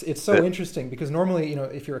 Right. It's so interesting because normally, you know,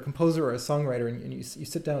 if you're a composer or a songwriter and you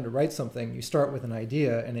sit down to write something, you start with an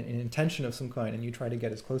idea and an intention of some kind, and you try to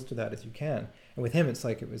get as close to that as you can. And with him, it's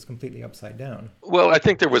like it was completely upside down. Well, I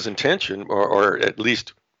think there was intention, or at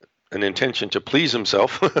least an intention to please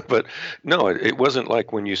himself, but no, it wasn't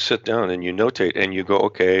like when you sit down and you notate and you go,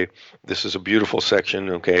 okay, this is a beautiful section.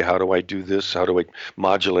 Okay, how do I do this? How do I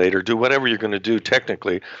modulate or do whatever you're going to do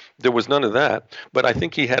technically? There was none of that. But I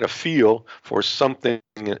think he had a feel for something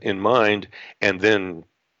in mind and then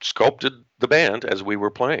sculpted the band as we were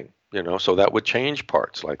playing. You know, so that would change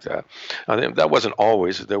parts like that. I think that wasn't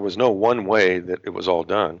always. There was no one way that it was all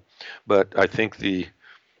done, but I think the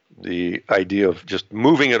idea of just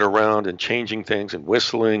moving it around and changing things and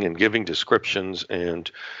whistling and giving descriptions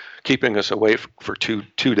and keeping us away for two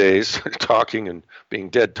days talking and being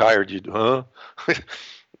dead tired.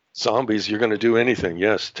 Zombies, you're going to do anything.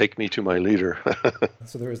 Yes, take me to my leader.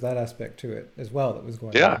 So there was that aspect to it as well that was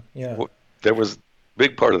going yeah. on. Yeah. There was a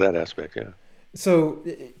big part of that aspect, yeah. So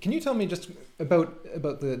can you tell me just about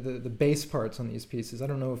the bass parts on these pieces? I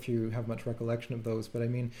don't know if you have much recollection of those, but I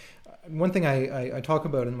mean, one thing I talk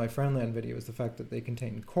about in my Friendland video is the fact that they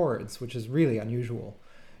contain chords, which is really unusual.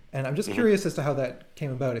 And I'm just curious as to how that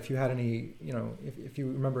came about, if you had any, you know, if you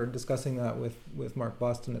remember discussing that with Mark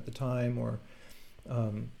Boston at the time, or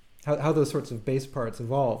how those sorts of bass parts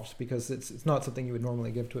evolved, because it's not something you would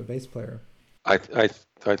normally give to a bass player. I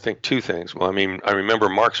think two things. Well, I mean, I remember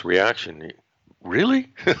Mark's reaction.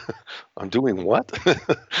 Really? I'm doing what?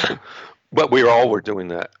 But we all were doing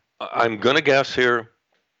that. I'm going to guess here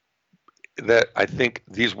that I think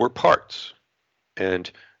these were parts. And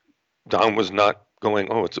Don was not going,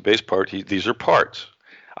 oh, it's a bass part. These are parts.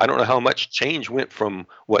 I don't know how much change went from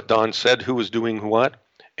what Don said, who was doing what,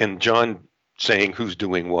 and John saying who's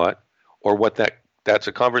doing what, or what that's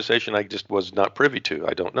a conversation I just was not privy to.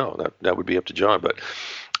 I don't know. That would be up to John. But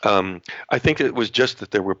I think it was just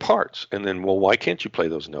that there were parts. And then, well, why can't you play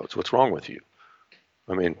those notes? What's wrong with you?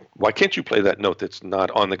 I mean, why can't you play that note that's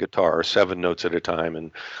not on the guitar, or 7 notes at a time?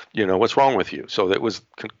 And, you know, what's wrong with you? So it was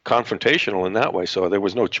confrontational in that way. So there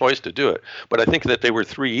was no choice to do it. But I think that they were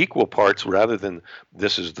 3 equal parts rather than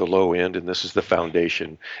this is the low end and this is the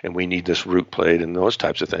foundation and we need this root played and those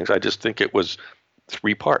types of things. I just think it was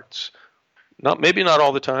 3 parts. Maybe not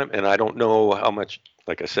all the time. And I don't know how much,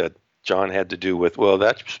 like I said, John had to do with, well,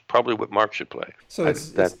 that's probably what Mark should play. So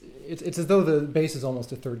it's as though the bass is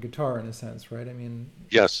almost a third guitar in a sense, right? I mean,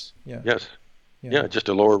 yes, yeah. Yes, yeah, just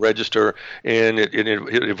a lower register, and it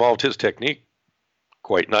evolved his technique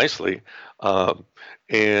quite nicely.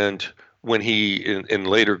 And when he in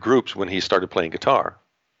later groups, when he started playing guitar,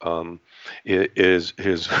 it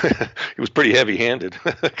was pretty heavy-handed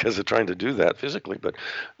because of trying to do that physically, but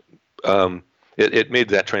it made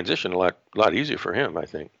that transition a lot easier for him, I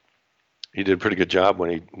think. He did a pretty good job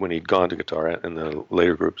when he'd gone to guitar in the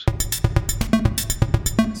later groups.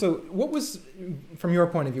 So, what was, from your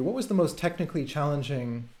point of view, what was the most technically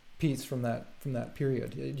challenging piece from that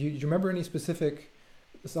period? Do you remember any specific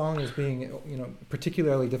song as being, you know,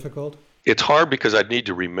 particularly difficult? It's hard because I'd need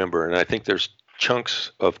to remember, and I think there's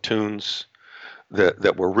chunks of tunes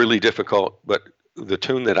that were really difficult. But the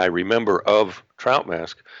tune that I remember of Trout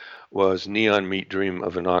Mask was Neon Meat Dream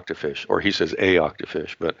of an Octofish, or he says a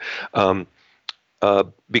Octofish, but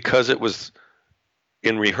because it was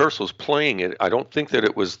in rehearsals playing it, I don't think that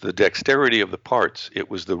it was the dexterity of the parts, it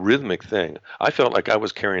was the rhythmic thing. I felt like I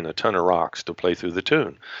was carrying a ton of rocks to play through the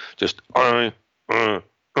tune. Just, and a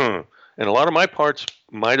lot of my parts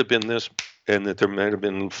might have been this, and that there might have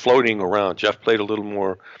been floating around. Jeff played a little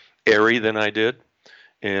more airy than I did.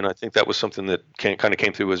 And I think that was something that kind of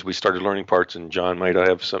came through as we started learning parts, and John might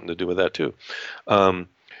have something to do with that too.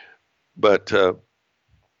 But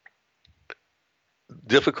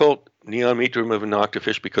difficult Neon Meat Dream of an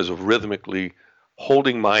Octofish because of rhythmically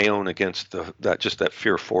holding my own against that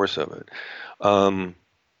sheer force of it. On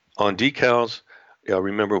decals, I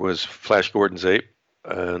remember it was Flash Gordon's Ape,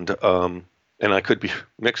 and I could be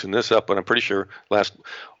mixing this up, but I'm pretty sure last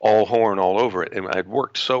all horn all over it. And I'd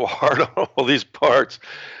worked so hard on all these parts,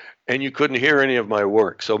 and you couldn't hear any of my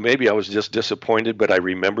work. So maybe I was just disappointed, but I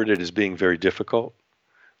remembered it as being very difficult.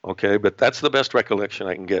 Okay, but that's the best recollection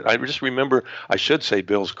I can get. I just remember I should say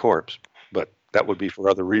Bill's Corpse, but that would be for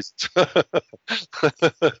other reasons.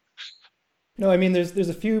 No, I mean, there's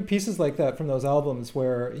a few pieces like that from those albums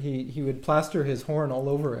where he would plaster his horn all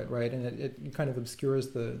over it, right? And it kind of obscures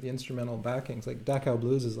the instrumental backings. Like Dachau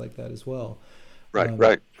Blues is like that as well.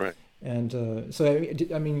 Right. And so,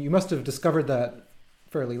 I mean, you must have discovered that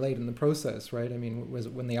fairly late in the process, right? I mean, was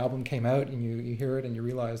it when the album came out and you hear it and you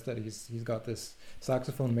realize that he's got this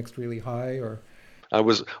saxophone mixed really high, or? I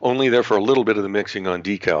was only there for a little bit of the mixing on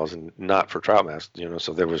decals and not for Trout Mask,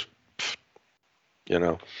 so there was, you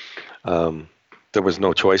know, there was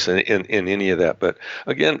no choice in any of that. But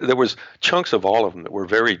again, there was chunks of all of them that were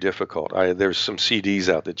very difficult. There's some CDs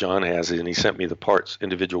out that John has, and he sent me the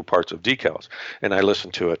individual parts of decals, and I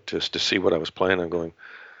listened to it just to see what I was playing. I'm going,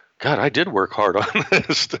 God, I did work hard on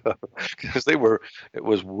this stuff because it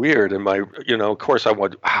was weird. And of course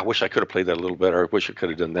I wish I could have played that a little better. I wish I could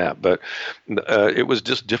have done that, but it was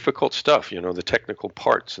just difficult stuff, the technical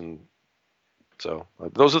parts. And so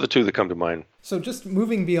those are the two that come to mind. So just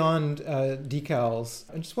moving beyond decals,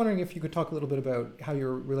 I'm just wondering if you could talk a little bit about how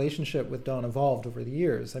your relationship with Don evolved over the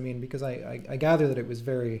years. I mean, because I gather that it was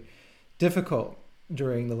very difficult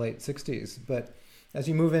during the late 60s, but as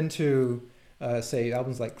you move into say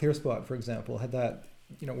albums like Clear Spot, for example, had that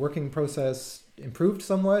working process improved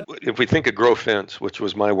somewhat? If we think of Grow Fence, which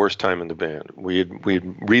was my worst time in the band, we'd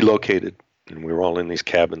relocated and we were all in these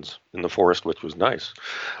cabins in the forest, which was nice,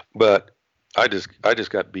 but I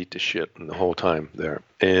just got beat to shit the whole time there,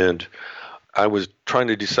 and I was trying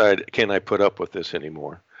to decide, can I put up with this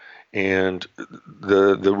anymore? And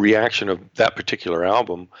the reaction of that particular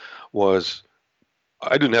album was,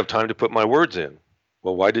 I didn't have time to put my words in.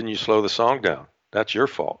 Well, why didn't you slow the song down? That's your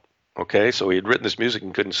fault. Okay, so he had written this music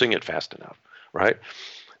and couldn't sing it fast enough, right?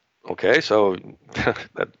 Okay, so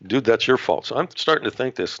dude, that's your fault. So I'm starting to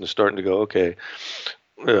think this and starting to go, okay.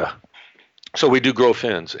 So we do Grow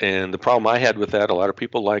Fins, and the problem I had with that, a lot of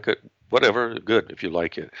people like it. Whatever, good if you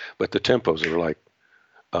like it, but the tempos are like,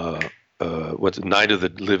 what's it, Night of the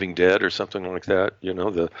Living Dead or something like that.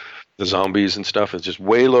 The zombies and stuff is just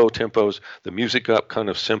way low tempos. The music got kind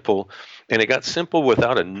of simple, and it got simple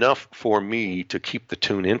without enough for me to keep the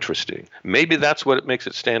tune interesting. Maybe that's what it makes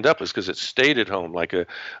it stand up, is because it stayed at home like a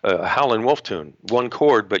Howlin' Wolf tune, one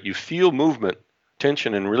chord, but you feel movement,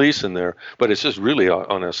 tension, and release in there, but it's just really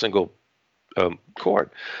on a single chord.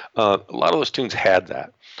 A lot of those tunes had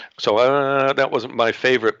that. So that wasn't my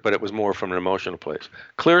favorite, but it was more from an emotional place.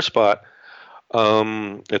 Clear Spot,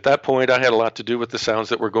 at that point, I had a lot to do with the sounds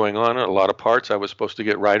that were going on. A lot of parts. I was supposed to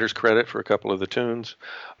get writer's credit for a couple of the tunes,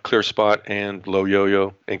 Clear Spot and Low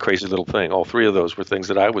Yo-Yo and Crazy Little Thing. All three of those were things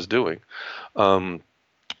that I was doing.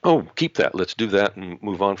 Keep that. Let's do that and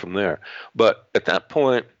move on from there. But at that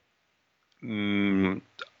point,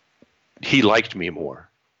 he liked me more.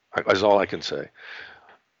 That's all I can say.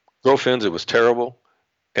 Grow Fins, it was terrible.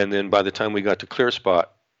 And then by the time we got to Clear Spot,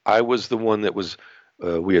 I was the one that was,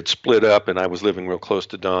 we had split up, and I was living real close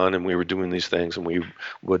to Don, and we were doing these things, and we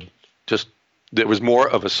would just, there was more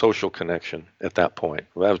of a social connection at that point.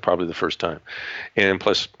 Well, that was probably the first time. And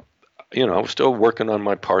plus, I was still working on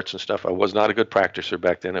my parts and stuff. I was not a good practicer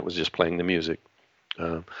back then. It was just playing the music.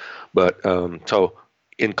 So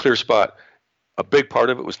in Clear Spot, a big part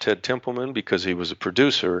of it was Ted Templeman, because he was a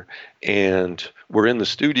producer, and we're in the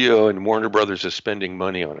studio, and Warner Brothers is spending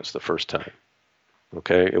money on us the first time.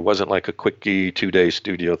 Okay, it wasn't like a quickie 2-day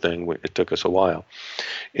studio thing. It took us a while,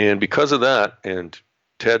 and because of that, and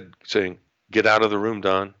Ted saying, "Get out of the room,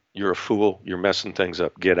 Don. You're a fool. You're messing things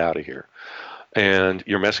up. Get out of here, and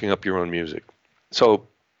you're messing up your own music." So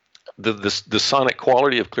the sonic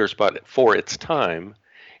quality of Clear Spot for its time,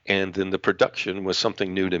 and then the production was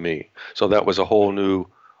something new to me. So that was a whole new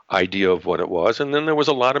idea of what it was. And then there was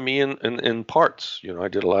a lot of me in parts. I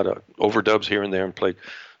did a lot of overdubs here and there and played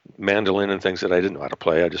mandolin and things that I didn't know how to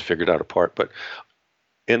play. I just figured out a part.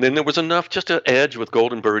 And then there was enough, just an edge with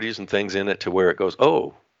golden birdies and things in it, to where it goes,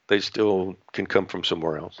 oh, they still can come from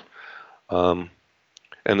somewhere else. And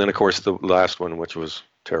then, of course, the last one, which was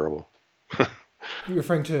terrible. You're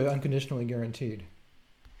referring to Unconditionally Guaranteed.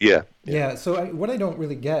 Yeah. So what I don't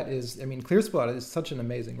really get is, Clear Spot is such an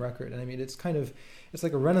amazing record, and it's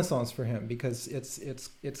like a renaissance for him, because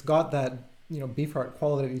it's got that Beefheart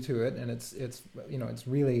quality to it, and it's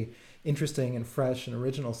really interesting and fresh and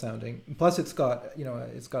original sounding. Plus, it's got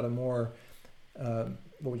a more what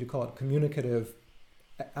would you call it, communicative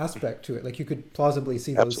aspect to it. Like, you could plausibly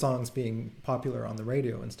see those songs being popular on the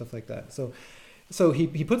radio and stuff like that. So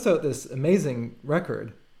he puts out this amazing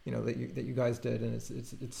record, that you guys did, and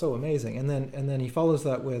it's so amazing. And then he follows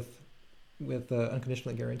that with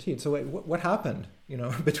Unconditionally Guaranteed. So wait, what happened,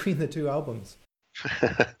 between the two albums?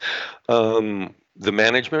 The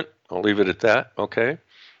management, I'll leave it at that. Okay.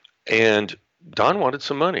 And Don wanted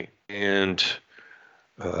some money, and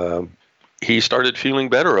he started feeling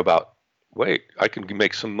better about, wait, I can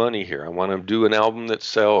make some money here. I want to do an album that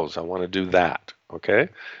sells. I want to do that. Okay.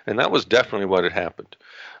 And that was definitely what had happened.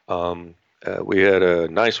 We had a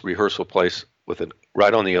nice rehearsal place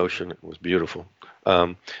right on the ocean. It was beautiful.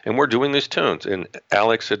 And we're doing these tunes, and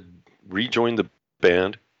Alex had rejoined the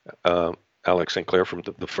band. Alex St. Clair from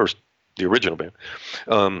the original band.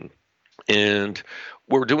 And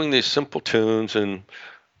we're doing these simple tunes, and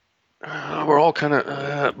we're all kind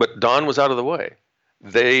of, but Don was out of the way.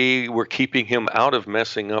 They were keeping him out of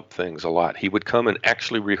messing up things a lot. He would come and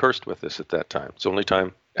actually rehearsed with us at that time. It's the only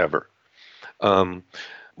time ever.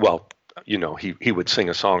 Well, he would sing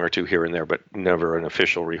a song or two here and there, but never an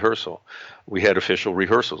official rehearsal. We had official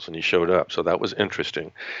rehearsals, and he showed up, so that was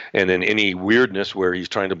interesting. And then any weirdness where he's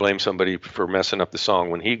trying to blame somebody for messing up the song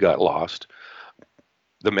when he got lost,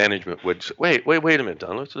 the management would say, wait a minute,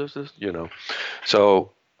 Don, let's do this,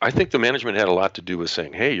 So I think the management had a lot to do with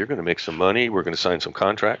saying, hey, you're going to make some money. We're going to sign some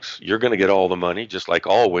contracts. You're going to get all the money, just like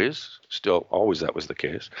always. Still, always that was the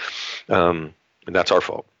case. And that's our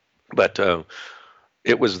fault. But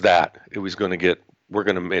it was that. It was going to get, we're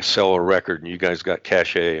going to sell a record, and you guys got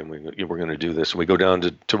cachet, and we're going to do this. And we go down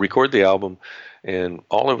to record the album, and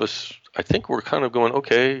all of us, I think we're kind of going,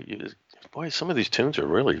 okay, boy, some of these tunes are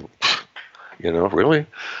really, really?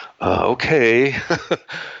 Okay.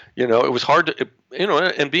 It was hard to,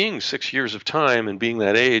 and being 6 years of time and being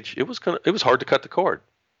that age, it was hard to cut the cord.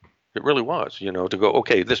 It really was, to go,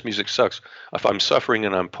 okay, this music sucks. If I'm suffering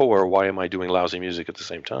and I'm poor, why am I doing lousy music at the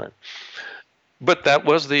same time? But that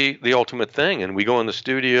was the ultimate thing. And we go in the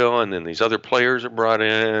studio, and then these other players are brought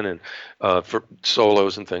in, and for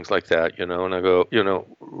solos and things like that, and I go,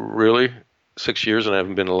 really? 6 years and I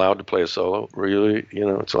haven't been allowed to play a solo? Really?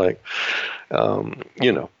 It's like,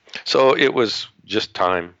 So it was just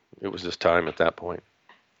time. It was just time at that point.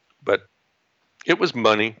 But it was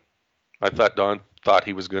money. I thought Don thought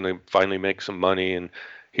he was going to finally make some money, and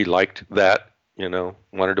he liked that,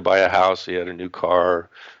 wanted to buy a house. He had a new car.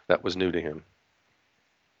 That was new to him.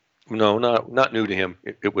 No, not new to him.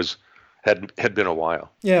 It was had been a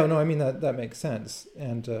while. Yeah, no, I mean that makes sense.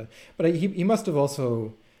 And but he must have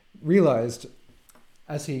also realized,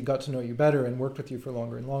 as he got to know you better and worked with you for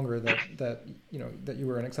longer and longer, that you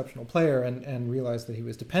were an exceptional player, and realized that he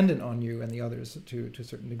was dependent on you and the others to a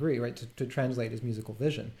certain degree, right, to translate his musical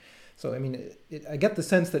vision. So I mean, I get the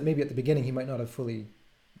sense that maybe at the beginning he might not have fully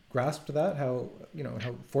grasped that, how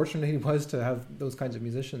fortunate he was to have those kinds of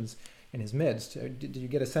musicians in his midst. Did you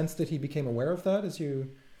get a sense that he became aware of that as you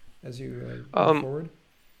move forward?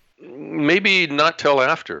 Maybe not till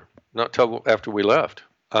after we left.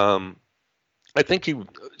 I think he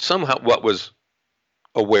somehow was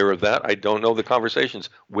aware of that. I don't know the conversations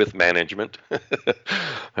with management.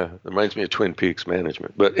 It reminds me of Twin Peaks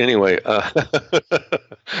management. But anyway,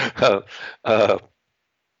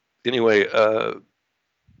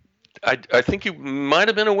 I think he might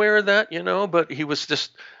have been aware of that, but he was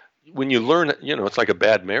just, when you learn, it's like a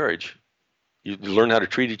bad marriage. You learn how to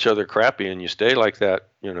treat each other crappy, and you stay like that.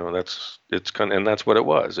 And that's what it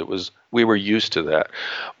was. We were used to that.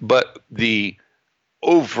 But the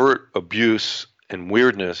overt abuse and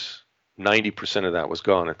weirdness, 90% of that was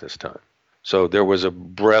gone at this time. So there was a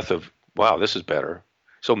breath of, wow, this is better.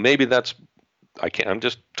 So maybe I'm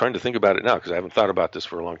just trying to think about it now, because I haven't thought about this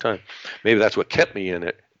for a long time. Maybe that's what kept me in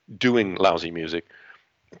it, doing lousy music,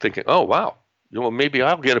 thinking, oh, wow. Maybe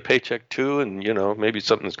I'll get a paycheck too, and maybe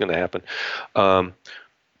something's going to happen.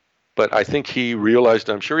 But I think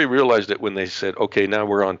I'm sure he realized it when they said, okay, now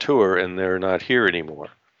we're on tour and they're not here anymore.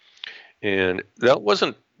 And that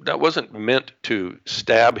wasn't meant to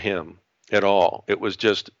stab him at all. It was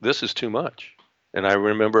just, this is too much. And I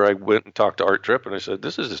remember I went and talked to Art Tripp, and I said,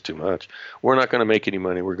 this is just too much. We're not going to make any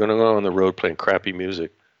money. We're going to go on the road playing crappy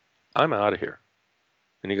music. I'm out of here.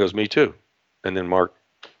 And he goes, me too. And then Mark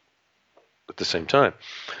at the same time.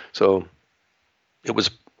 So it was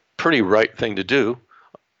a pretty right thing to do.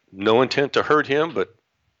 No intent to hurt him, but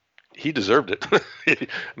he deserved it. I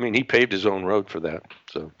mean, he paved his own road for that.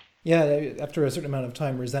 So yeah, after a certain amount of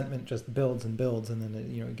time, resentment just builds and builds, and then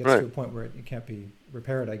it gets to a point where it can't be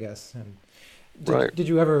repaired, I guess. And did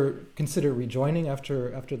you ever consider rejoining after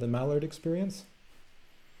the Mallard experience?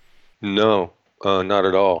 No, not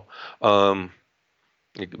at all.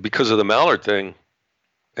 Because of the Mallard thing.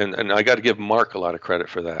 And I got to give Mark a lot of credit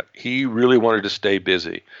for that. He really wanted to stay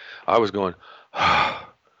busy. I was going,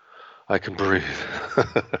 I can breathe.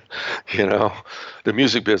 The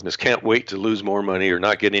music business can't wait to lose more money or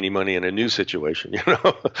not get any money in a new situation.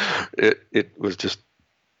 It was just,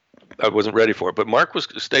 I wasn't ready for it. But Mark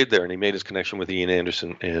stayed there, and he made his connection with Ian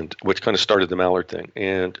Anderson, and which kind of started the Mallard thing.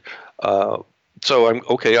 And so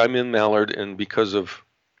I'm in Mallard, and because of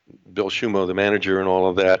Bill Shumo, the manager, and all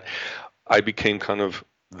of that, I became kind of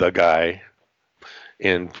the guy.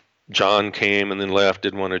 And John came and then left,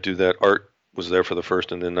 didn't want to do that. Art was there for the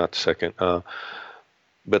first and then not the second.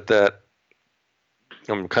 But that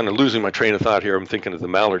I'm kind of losing my train of thought here. I'm thinking of the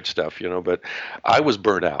Mallard stuff, but I was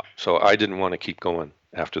burnt out, so I didn't want to keep going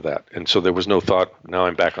after that. And so there was no thought, now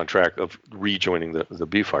I'm back on track, of rejoining the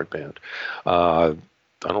Beefheart band. I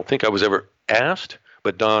don't think I was ever asked,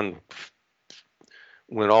 but Don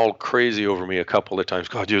went all crazy over me a couple of times.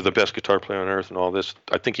 God, you're the best guitar player on earth and all this.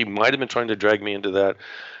 I think he might have been trying to drag me into that,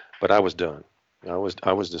 but I was done. I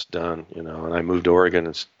was just done, and I moved to Oregon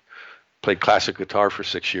and played classic guitar for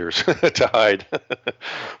 6 years to hide.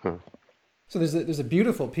 So there's a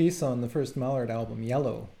beautiful piece on the first Mallard album,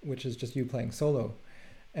 Yellow, which is just you playing solo.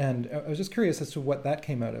 And I was just curious as to what that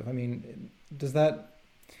came out of. I mean, does that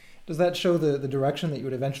show the direction that you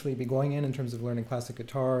would eventually be going in terms of learning classic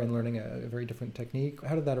guitar and learning a very different technique?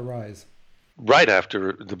 How did that arise? Right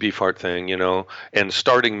after the Beefheart thing, and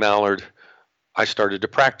starting Mallard, I started to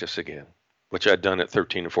practice again, which I'd done at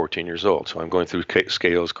 13 and 14 years old. So I'm going through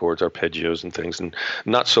scales, chords, arpeggios, and things, and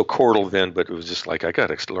not so chordal then, but it was just like I got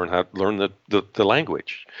to learn the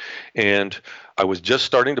language. And I was just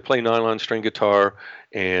starting to play nylon string guitar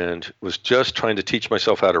and was just trying to teach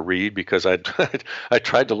myself how to read, because I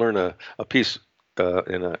tried to learn a piece I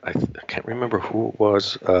can't remember who it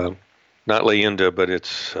was, not Leyenda, but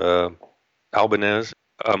it's Albanese,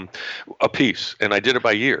 a piece, and I did it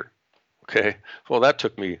by ear. Okay, well that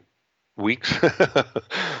took me weeks.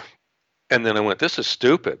 And then I went, this is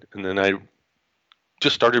stupid. And then I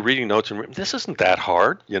just started reading notes and this isn't that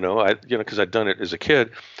hard, because I'd done it as a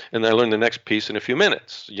kid, and I learned the next piece in a few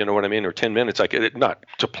minutes, you know what I mean, or 10 minutes, not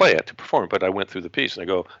to play it, to perform it, but I went through the piece and I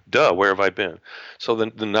go, duh, where have I been? So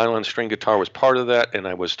the nylon string guitar was part of that, and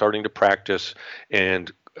I was starting to practice,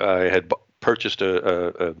 and I had purchased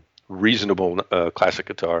a reasonable classic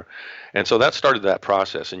guitar, and so that started that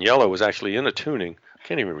process. And Yellow was actually in a tuning. I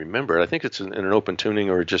can't even remember it. I think it's in an open tuning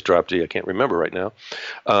or it just dropped D. I can't remember right now.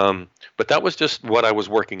 But that was just what I was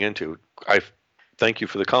working into. I thank you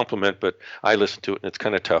for the compliment, but I listened to it and it's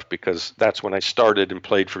kind of tough, because that's when I started and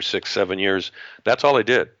played for 6-7 years. That's all I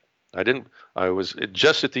did. I was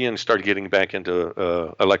just at the end started getting back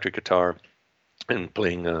into electric guitar and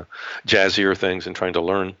playing jazzier things and trying to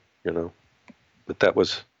learn, but that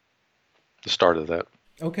was the start of that.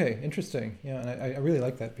 Okay, interesting. Yeah, and I really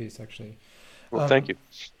like that piece, actually. Well, thank you.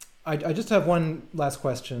 I just have one last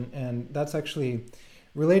question, and that's actually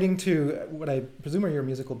relating to what I presume are your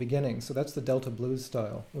musical beginnings. So that's the Delta blues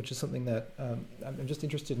style, which is something that I'm just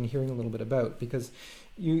interested in hearing a little bit about, because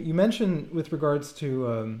you mentioned with regards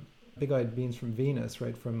to Big Eyed Beans from Venus,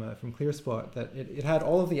 right, from Clear Spot, that it had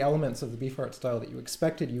all of the elements of the Beefheart style that you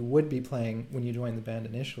expected you would be playing when you joined the band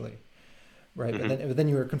initially. Right, mm-hmm. But then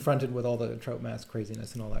you were confronted with all the Trout Mask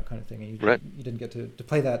craziness and all that kind of thing, and you didn't get to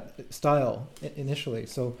play that style initially.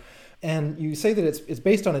 So, and you say that it's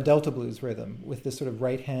based on a Delta blues rhythm with this sort of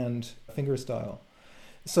right hand finger style.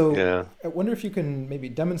 So, yeah. I wonder if you can maybe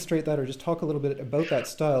demonstrate that or just talk a little bit about that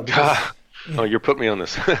style. Because, Oh, you're putting me on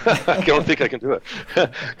this. I don't think I can do it,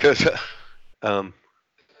 because I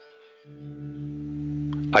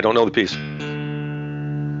don't know the piece,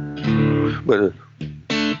 but.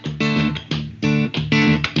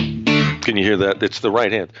 Can you hear that? It's the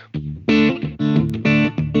right hand.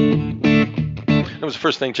 That was the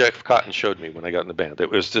first thing Jeff Cotton showed me when I got in the band.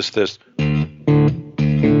 It was just this.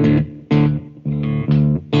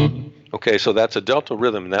 Okay, so that's a Delta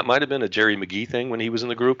rhythm, and that might have been a Jerry McGee thing when he was in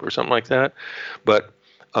the group or something like that. But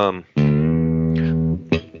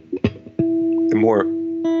more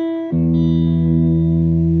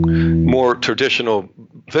traditional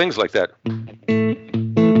things like that.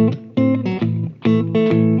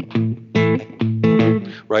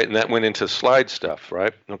 Right, and that went into slide stuff,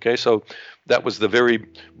 right? Okay, so that was the very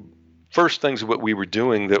first things that we were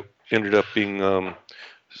doing that ended up being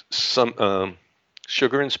some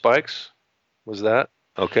Sugar and Spikes. Was that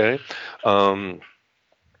okay? I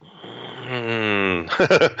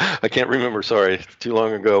can't remember. Sorry, it's too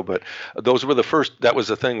long ago. But those were the first. That was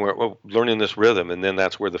the thing where learning this rhythm, and then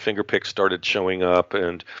that's where the finger picks started showing up.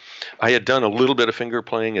 And I had done a little bit of finger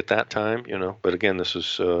playing at that time, But again, this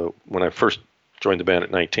was when I first joined the band at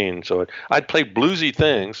 19, so I'd played bluesy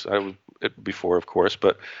things before, of course,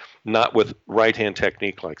 but not with right-hand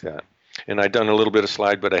technique like that. And I'd done a little bit of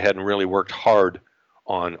slide, but I hadn't really worked hard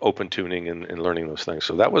on open tuning and learning those things.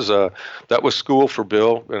 So that was school for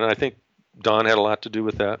Bill, and I think Don had a lot to do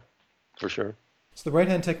with that, for sure. So the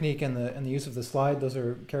right-hand technique and the use of the slide, those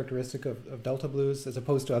are characteristic of Delta blues as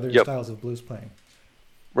opposed to other styles of blues playing.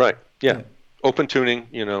 Right. Yeah. Open tuning,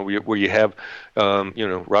 where you have,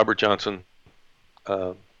 Robert Johnson.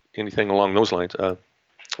 Anything along those lines,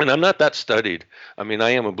 And I'm not that studied. I mean, I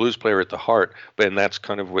am a blues player at the heart, and that's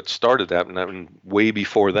kind of what started that. And I mean, way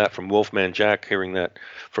before that, from Wolfman Jack, hearing that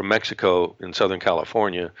from Mexico in Southern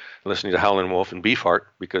California, listening to Howlin' Wolf and Beefheart,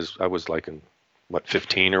 because I was like in,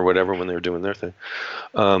 15 or whatever when they were doing their thing.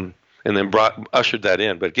 And then ushered that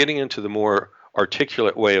in. But getting into the more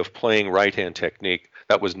articulate way of playing right-hand technique,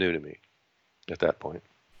 that was new to me at that point.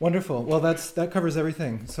 Wonderful. Well, that covers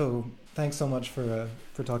everything. So thanks so much for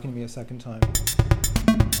talking to me a second time.